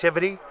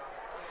productivity?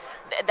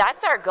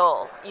 That's our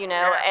goal,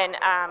 and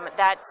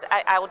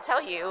I will tell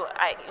you,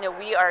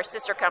 we are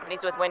sister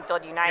companies with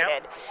Winfield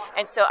United,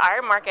 and so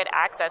our market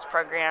access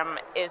program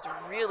is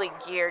really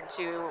geared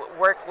to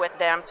work with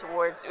them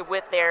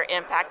with their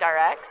Impact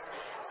RX.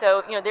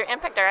 So, their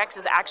Impact RX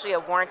is actually a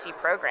warranty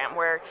program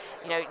where,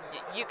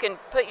 you can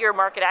put your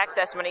market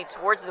access money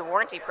towards the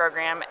warranty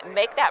program,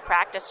 make that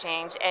practice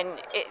change,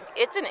 and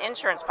it's an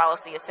insurance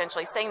policy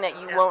essentially saying that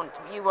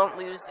you won't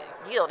lose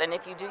yield, and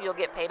if you do, you'll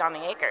get paid on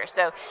the acre.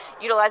 So,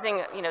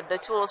 utilizing the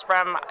tools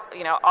from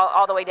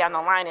all the way down the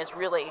line is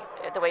really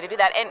the way to do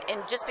that.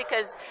 And just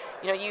because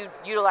you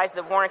utilize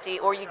the warranty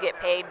or you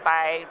get paid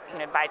by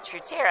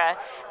Truterra,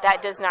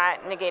 that does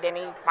not negate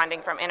any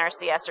funding from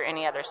NRCS or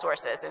any other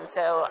sources. And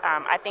so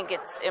I think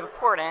it's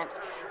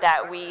important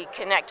that we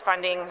connect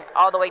funding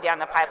all the way down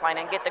the pipeline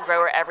and get the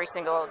grower every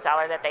single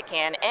dollar that they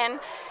can. And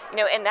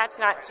and that's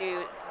not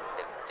to.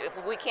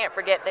 We can't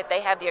forget that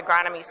they have the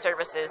agronomy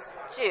services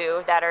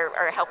too that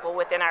are helpful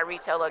within our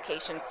retail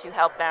locations to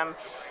help them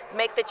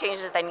make the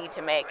changes they need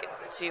to make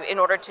in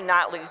order to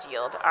not lose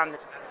yield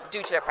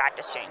due to a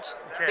practice change,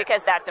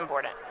 because that's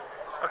important.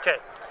 Okay,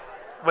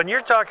 when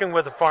you're talking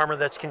with a farmer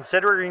that's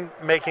considering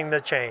making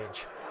the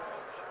change,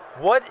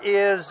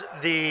 is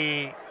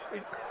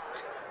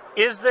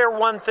there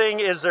one thing?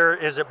 Is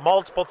it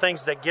multiple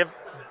things that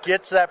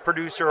gets that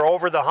producer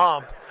over the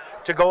hump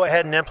to go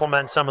ahead and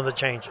implement some of the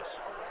changes?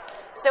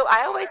 So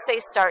I always say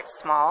start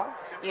small,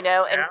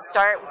 and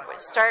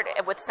start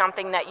with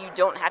something that you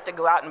don't have to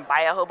go out and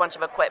buy a whole bunch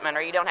of equipment,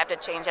 or you don't have to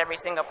change every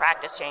single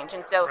practice change.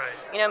 And so,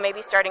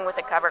 maybe starting with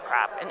a cover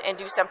crop and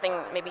do something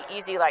maybe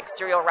easy like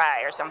cereal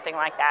rye or something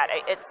like that.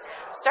 It's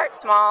start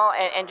small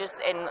and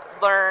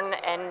learn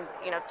and,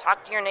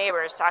 talk to your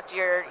neighbors, talk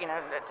to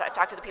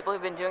talk to the people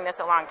who've been doing this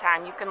a long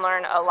time. You can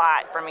learn a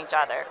lot from each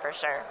other for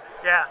sure.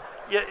 Yeah.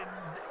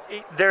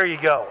 There you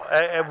go.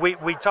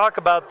 We talk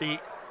about the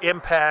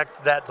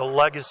impact that the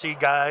legacy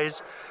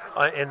guys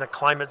in the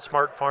climate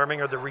smart farming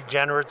or the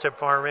regenerative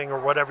farming or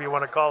whatever you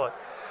want to call it,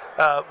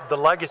 the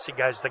legacy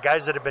guys, the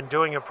guys that have been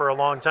doing it for a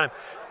long time,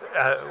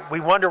 we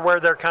wonder where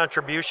their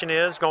contribution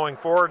is going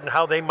forward and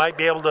how they might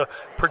be able to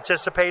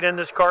participate in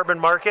this carbon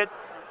market.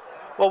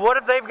 Well, what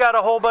if they've got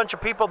a whole bunch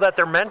of people that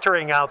they're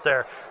mentoring out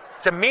there?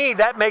 to me,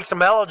 that makes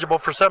them eligible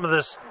for some of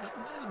this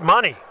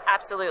money.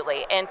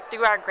 Absolutely. And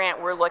through our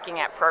grant, we're looking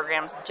at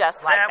programs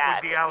just like that.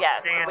 That would be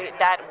outstanding.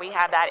 Yes, we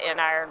have that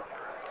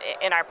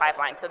in our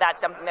pipeline. So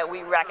that's something that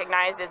we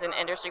recognize is an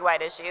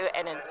industry-wide issue,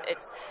 and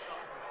it's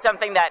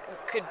something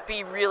that could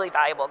be really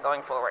valuable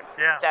going forward.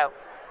 Yeah. So,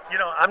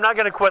 I'm not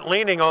going to quit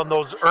leaning on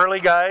those early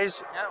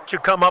guys to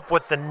come up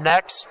with the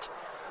next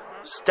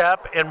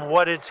step in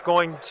what it's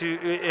going to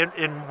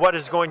in what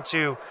is going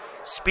to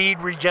speed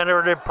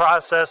regenerative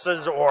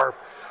processes, or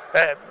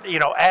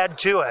add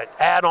to it,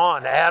 add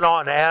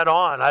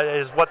on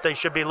is what they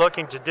should be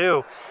looking to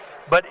do.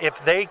 But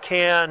if they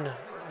can,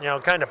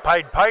 kind of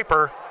Pied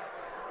Piper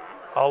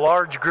a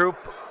large group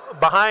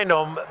behind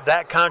them,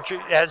 that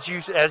as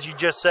you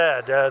just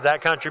said,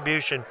 that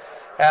contribution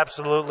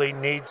absolutely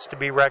needs to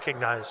be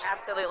recognized.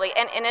 Absolutely,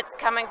 and it's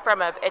coming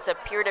from it's a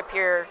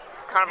peer-to-peer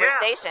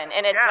conversation,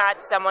 and it's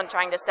not someone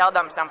trying to sell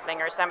them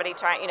something or somebody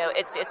trying,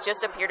 it's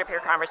just a peer-to-peer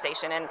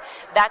conversation, and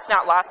that's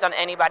not lost on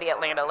anybody at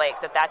Land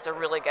O'Lakes, that's a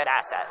really good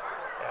asset.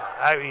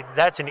 I mean,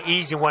 that's an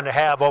easy one to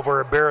have over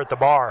a beer at the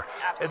bar.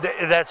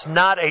 Absolutely. That's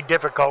not a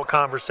difficult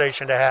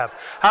conversation to have.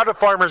 How do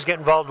farmers get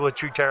involved with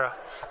Truterra?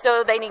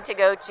 So they need to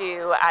go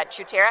to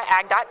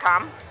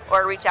TruterraAg.com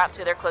or reach out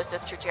to their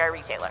closest Truterra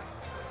retailer.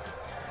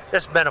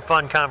 This has been a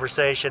fun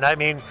conversation. I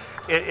mean,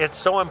 it's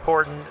so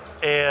important,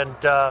 and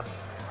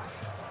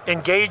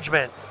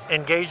engagement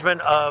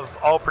of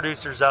all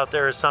producers out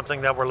there is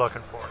something that we're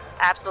looking for.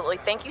 Absolutely.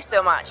 Thank you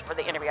so much for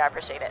the interview. I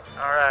appreciate it.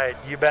 All right.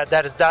 You bet.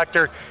 That is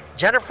Dr.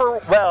 Jennifer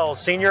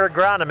Wells, Senior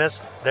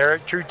Agronomist there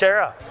at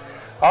Truterra.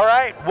 All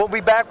right. We'll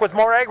be back with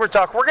more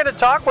AgriTalk. We're going to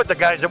talk with the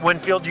guys at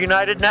Winfield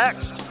United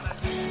next.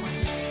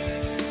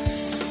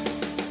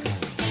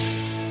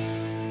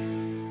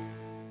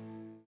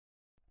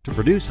 To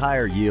produce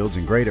higher yields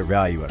and greater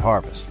value at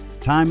harvest,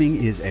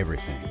 timing is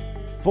everything.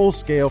 Full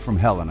Scale from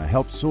Helena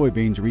helps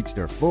soybeans reach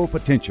their full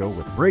potential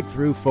with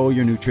breakthrough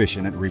foliar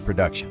nutrition and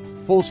reproduction.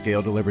 Full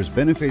Scale delivers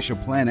beneficial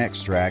plant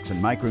extracts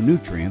and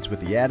micronutrients with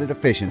the added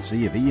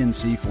efficiency of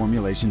ENC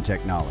formulation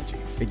technology.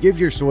 It gives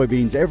your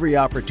soybeans every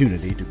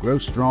opportunity to grow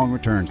strong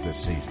returns this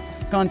season.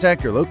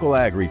 Contact your local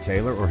ag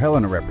retailer or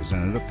Helena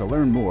representative to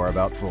learn more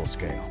about Full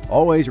Scale.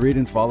 Always read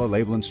and follow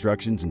label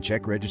instructions and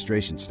check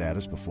registration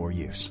status before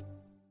use.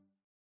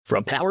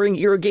 From powering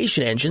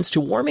irrigation engines to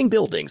warming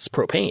buildings,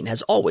 propane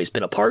has always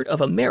been a part of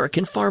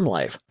American farm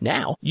life.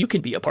 Now, you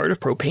can be a part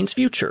of propane's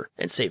future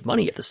and save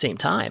money at the same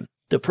time.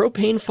 The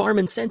Propane Farm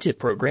Incentive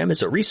Program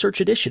is a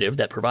research initiative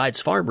that provides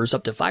farmers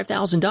up to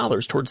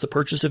 $5,000 towards the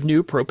purchase of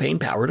new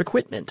propane-powered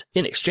equipment.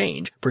 In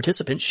exchange,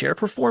 participants share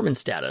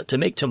performance data to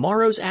make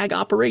tomorrow's ag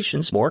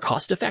operations more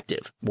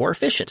cost-effective, more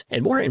efficient,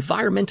 and more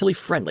environmentally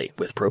friendly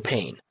with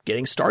propane.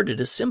 Getting started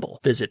is simple.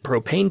 Visit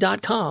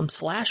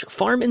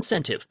propane.com/farm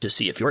incentive to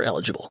see if you're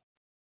eligible.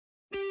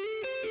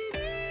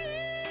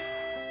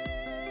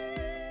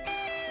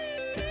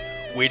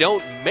 We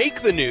don't make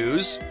the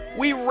news,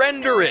 we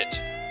render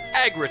it.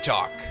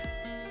 AgriTalk.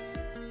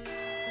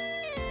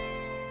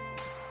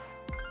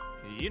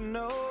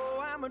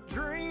 I'm a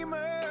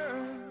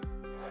dreamer.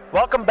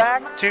 Welcome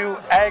back to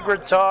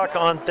AgriTalk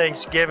on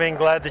Thanksgiving.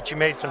 Glad that you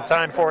made some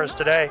time for us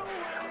today.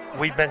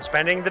 We've been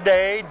spending the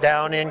day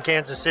down in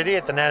Kansas City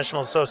at the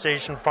National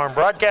Association of Farm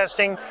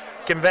Broadcasting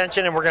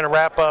Convention, and we're going to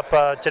wrap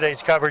up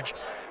today's coverage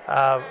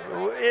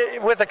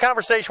with a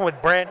conversation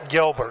with Brant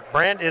Gilbert.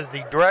 Brant is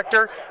the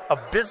Director of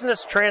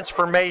Business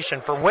Transformation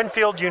for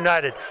Winfield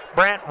United.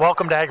 Brant,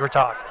 welcome to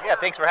AgriTalk. Yeah,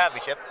 thanks for having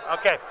me, Chip.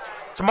 Okay.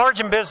 It's a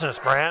margin business,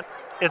 Brant.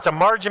 It's a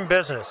margin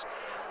business.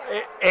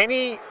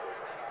 Any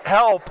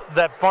help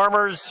that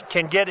farmers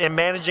can get in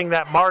managing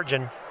that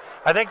margin,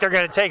 I think they're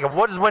going to take it.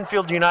 What does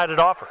Winfield United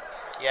offer?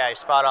 Yeah, you're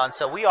spot on.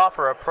 So we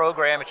offer a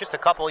program, it's just a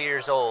couple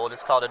years old.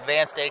 It's called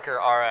Advanced Acre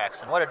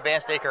RX. And what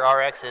Advanced Acre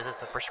RX is,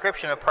 it's a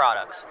prescription of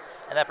products.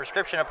 And that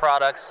prescription of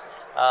products,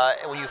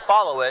 when you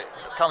follow it,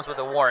 comes with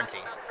a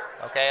warranty.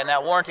 Okay, and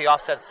that warranty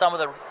offsets some of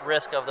the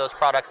risk of those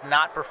products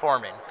not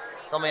performing.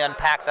 So let me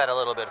unpack that a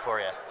little bit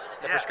for you.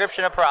 The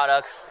prescription of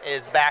products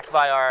is backed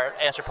by our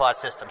answer plot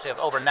system. So we have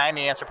over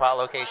 90 answer plot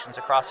locations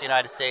across the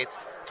United States,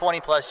 20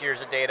 plus years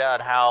of data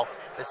on how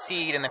the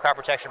seed and the crop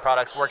protection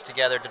products work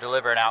together to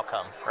deliver an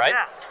outcome, right?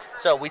 Yeah.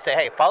 So we say,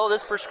 hey, follow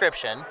this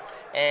prescription,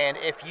 and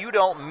if you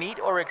don't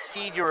meet or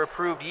exceed your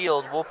approved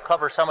yield, we'll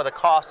cover some of the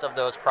costs of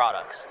those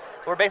products.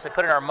 So we're basically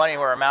putting our money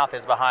where our mouth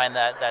is behind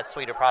that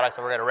suite of products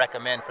that we're going to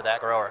recommend for that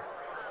grower.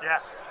 Yeah.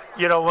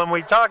 You know, when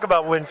we talk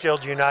about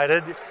Winfield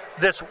United,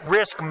 this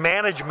risk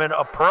management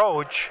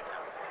approach,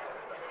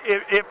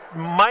 it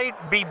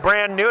might be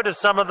brand new to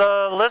some of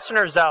the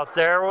listeners out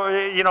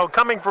there, you know,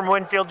 coming from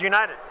Winfield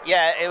United.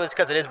 Yeah, it was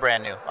because it is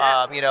brand new.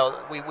 Yeah. You know,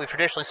 we've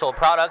traditionally sold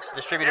products,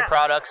 distributed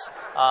products.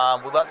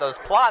 But those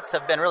plots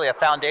have been really a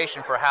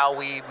foundation for how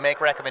we make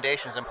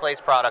recommendations and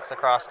place products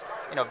across,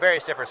 you know,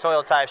 various different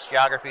soil types,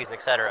 geographies,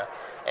 etc.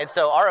 And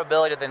so our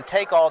ability to then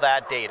take all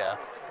that data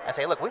and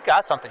say, look, we've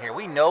got something here.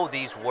 We know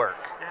these work.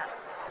 Yeah.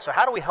 So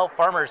how do we help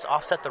farmers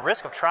offset the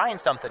risk of trying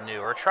something new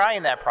or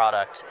trying that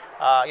product?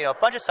 You know,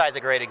 fungicide is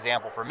a great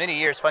example. For many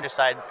years,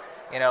 fungicide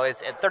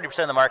is 30%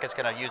 of the market's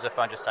going to use a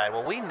fungicide.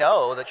 Well, we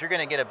know that you're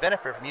going to get a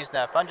benefit from using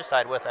that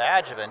fungicide with an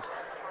adjuvant.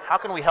 How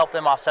can we help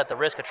them offset the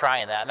risk of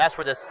trying that? And that's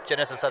where this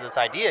genesis of this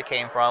idea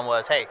came from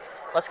was, hey,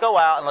 let's go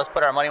out and let's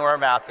put our money where our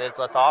mouth is.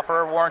 Let's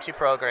offer a warranty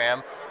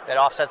program that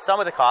offsets some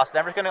of the costs.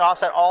 Never going to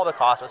offset all the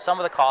costs, but some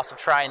of the costs of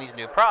trying these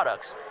new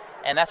products.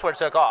 And that's where it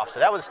took off. So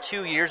that was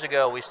 2 years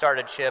ago we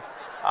started Chip.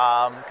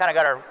 Kind of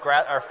got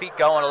our feet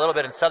going a little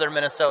bit in southern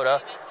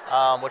Minnesota,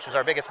 which was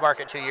our biggest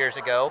market 2 years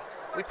ago.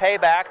 We pay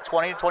back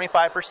 20 to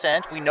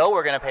 25%. We know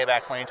we're going to pay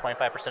back 20 to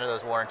 25% of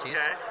those warranties.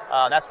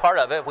 Okay. That's part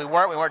of it. If we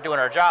weren't doing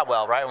our job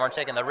well, right? We weren't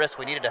taking the risk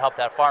we needed to help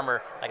that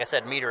farmer, like I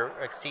said, meet or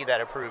exceed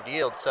that approved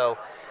yield. So,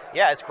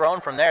 yeah, it's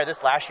grown from there.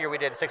 This last year we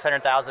did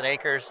 600,000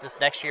 acres. This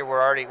next year we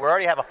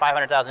already have a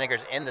 500,000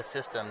 acres in the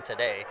system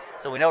today.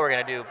 So we know we're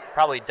going to do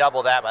probably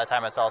double that by the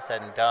time it's all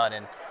said and done.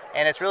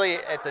 And it's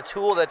a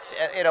tool that's,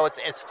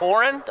 it's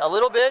foreign a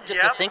little bit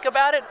just to think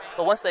about it.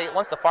 But once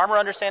the farmer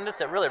understands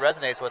it really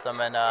resonates with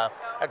them, and a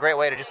great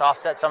way to just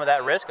offset some of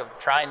that risk of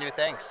trying new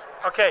things.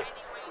 Okay,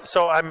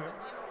 so I'm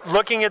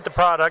looking at the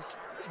product,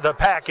 the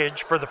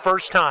package for the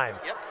first time.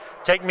 Yep.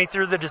 Take me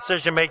through the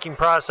decision-making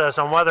process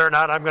on whether or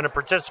not I'm going to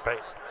participate.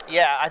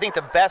 Yeah, I think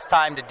the best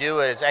time to do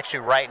it is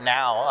actually right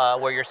now,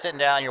 where you're sitting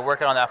down, you're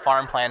working on that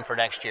farm plan for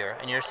next year,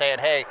 and you're saying,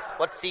 hey,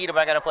 what seed am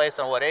I going to place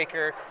on what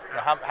acre?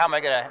 How am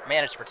I going to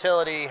manage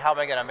fertility? How am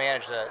I going to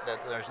manage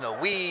there's no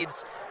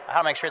weeds? How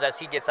to make sure that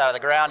seed gets out of the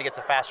ground, it gets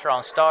a fast,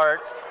 strong start,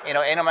 and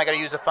am I going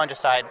to use a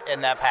fungicide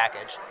in that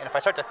package? And if I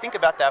start to think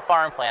about that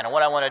farm plan and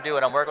what I want to do,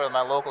 and I'm working with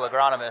my local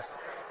agronomist,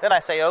 then I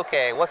say,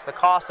 okay, what's the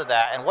cost of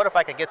that? And what if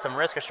I could get some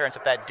risk assurance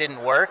if that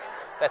didn't work?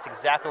 That's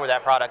exactly where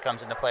that product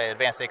comes into play,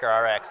 Advanced Acre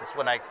RX. It's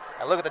when I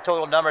look at the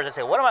total numbers and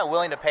say, what am I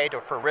willing to pay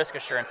for risk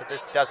assurance if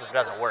this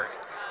doesn't work?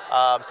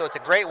 So it's a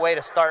great way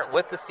to start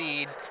with the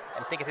seed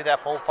and thinking through that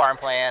whole farm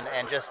plan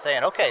and just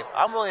saying, okay,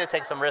 I'm willing to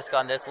take some risk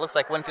on this. It looks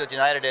like Winfield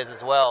United is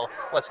as well.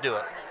 Let's do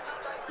it.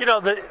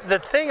 The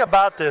thing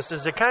about this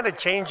is it kind of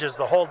changes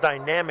the whole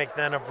dynamic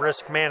then of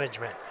risk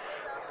management.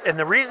 And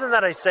the reason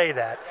that I say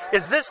that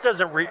is this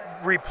doesn't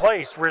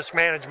replace risk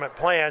management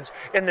plans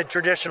in the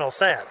traditional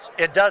sense.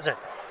 It doesn't.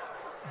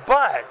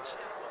 But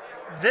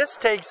this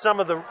takes some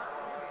of the...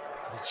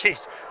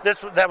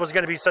 that was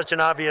going to be such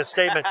an obvious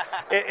statement.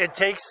 It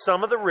takes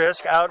some of the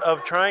risk out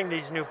of trying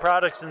these new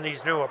products and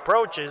these new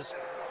approaches.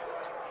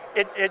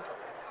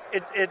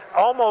 It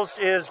almost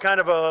is kind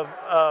of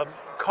a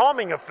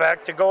calming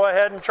effect to go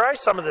ahead and try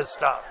some of this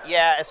stuff.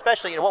 Yeah,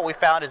 especially what we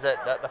found is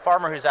that the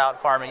farmer who's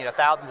out farming,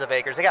 thousands of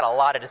acres, they got a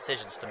lot of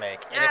decisions to make.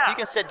 And if you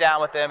can sit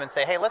down with them and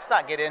say, hey, let's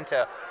not get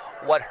into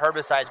what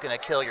herbicide is going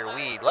to kill your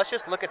weed. Let's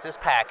just look at this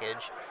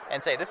package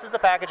and say, this is the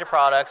package of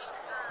products.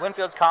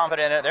 Winfield's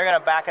confident in it. They're going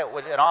to back it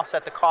and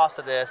offset the cost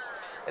of this.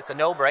 It's a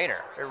no-brainer.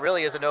 It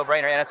really is a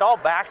no-brainer. And it's all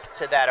backed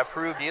to that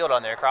approved yield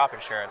on their crop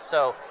insurance.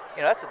 So,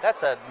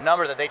 that's a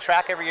number that they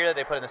track every year, that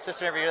they put in the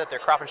system every year, that their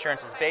crop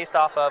insurance is based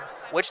off of,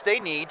 which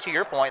they need, to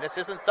your point. This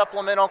isn't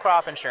supplemental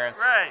crop insurance.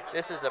 Right.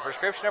 This is a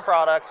prescription of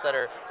products that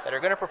are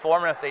going to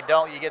perform, and if they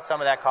don't, you get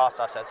some of that cost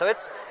offset. So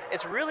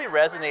it's really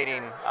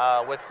resonating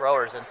with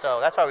growers, and so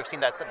that's why we've seen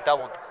that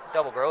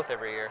double growth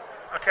every year.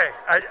 Okay,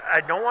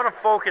 I don't want to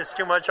focus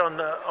too much on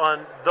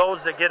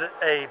those that get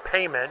a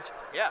payment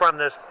from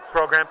this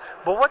program,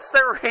 but what's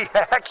their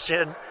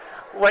reaction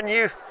when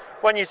you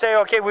say,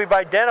 okay, we've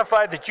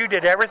identified that you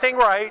did everything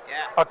right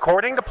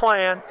according to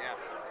plan,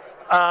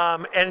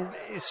 and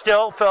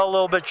still fell a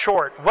little bit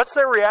short? What's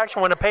their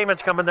reaction when a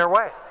payment's coming their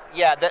way?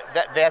 Yeah,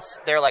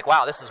 they're like,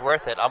 wow, this is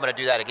worth it. I'm going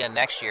to do that again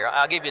next year.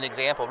 I'll give you an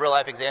example, real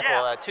life example.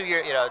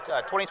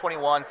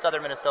 2021,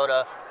 southern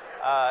Minnesota,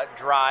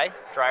 drier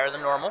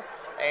than normal.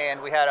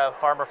 And we had a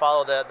farmer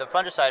follow the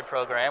fungicide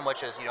program,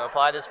 which is,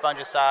 apply this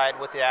fungicide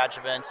with the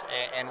adjuvant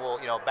and we'll,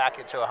 back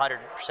it to 100%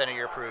 of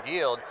your approved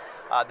yield.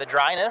 The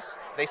dryness,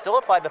 they still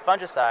applied the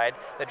fungicide.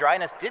 The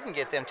dryness didn't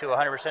get them to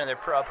 100% of their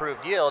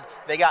approved yield.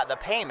 They got the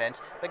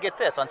payment. But get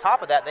this, on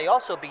top of that, they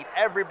also beat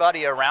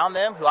everybody around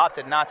them who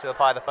opted not to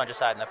apply the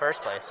fungicide in the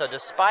first place. So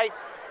despite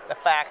the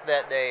fact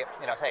that they,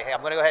 say, hey,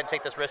 I'm going to go ahead and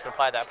take this risk and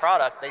apply that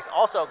product, they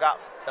also got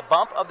the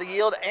bump of the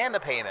yield and the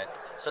payment.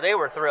 So they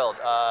were thrilled.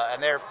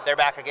 And they're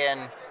back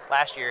again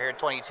last year here in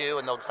 22,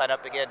 and they'll sign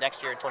up again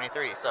next year in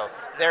 23. So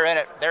they're in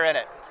it.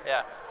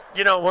 Yeah.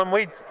 When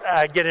we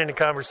get into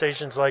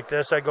conversations like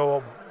this, I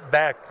go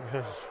back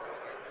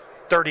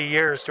 30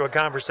 years to a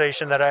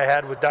conversation that I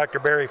had with Dr.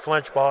 Barry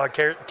Flinchbaugh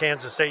at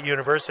Kansas State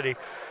University.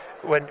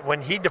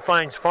 When he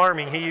defines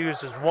farming, he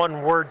uses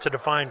one word to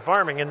define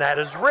farming, and that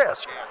is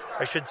risk.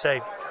 I should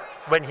say,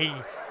 when he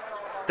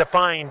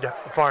defined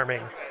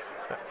farming,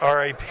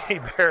 R.A.P.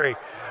 Barry.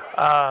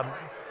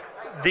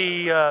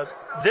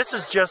 This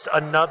is just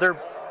another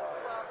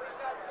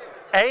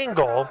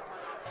angle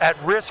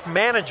at risk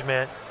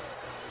management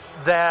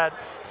that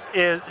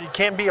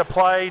can be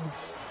applied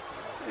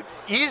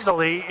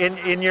easily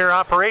in your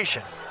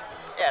operation.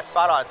 Yeah,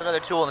 spot on. It's another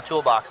tool in the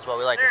toolbox is what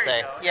we like to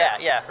say.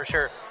 Yeah, for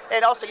sure.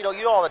 And also, you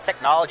know all the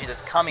technology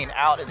that's coming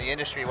out in the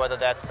industry, whether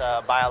that's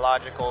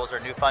biologicals or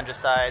new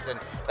fungicides, and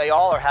they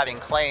all are having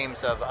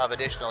claims of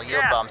additional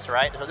yield bumps,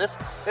 right? So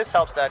this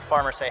helps that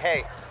farmer say,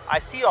 hey, I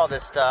see all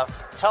this stuff.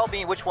 Tell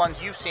me which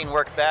ones you've seen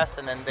work best,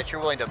 and then that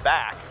you're willing to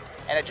back.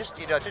 And it just,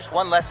 it's just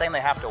one less thing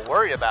they have to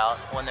worry about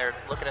when they're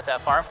looking at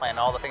that farm plan and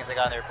all the things they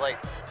got on their plate.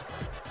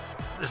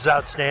 This is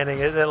outstanding.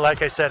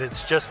 Like I said,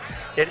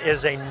 it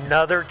is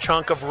another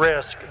chunk of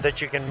risk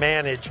that you can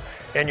manage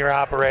in your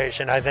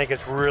operation. I think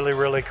it's really,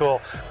 really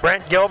cool.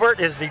 Brent Gilbert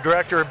is the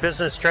Director of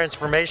Business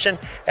Transformation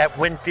at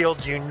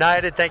Winfield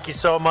United. Thank you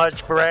so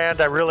much,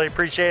 Brent. I really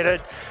appreciate it.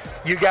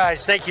 You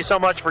guys, thank you so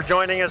much for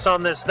joining us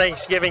on this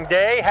Thanksgiving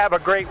Day. Have a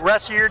great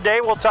rest of your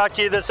day. We'll talk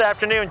to you this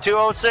afternoon,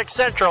 2:06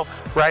 Central,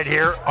 right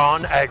here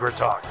on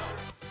AgriTalk.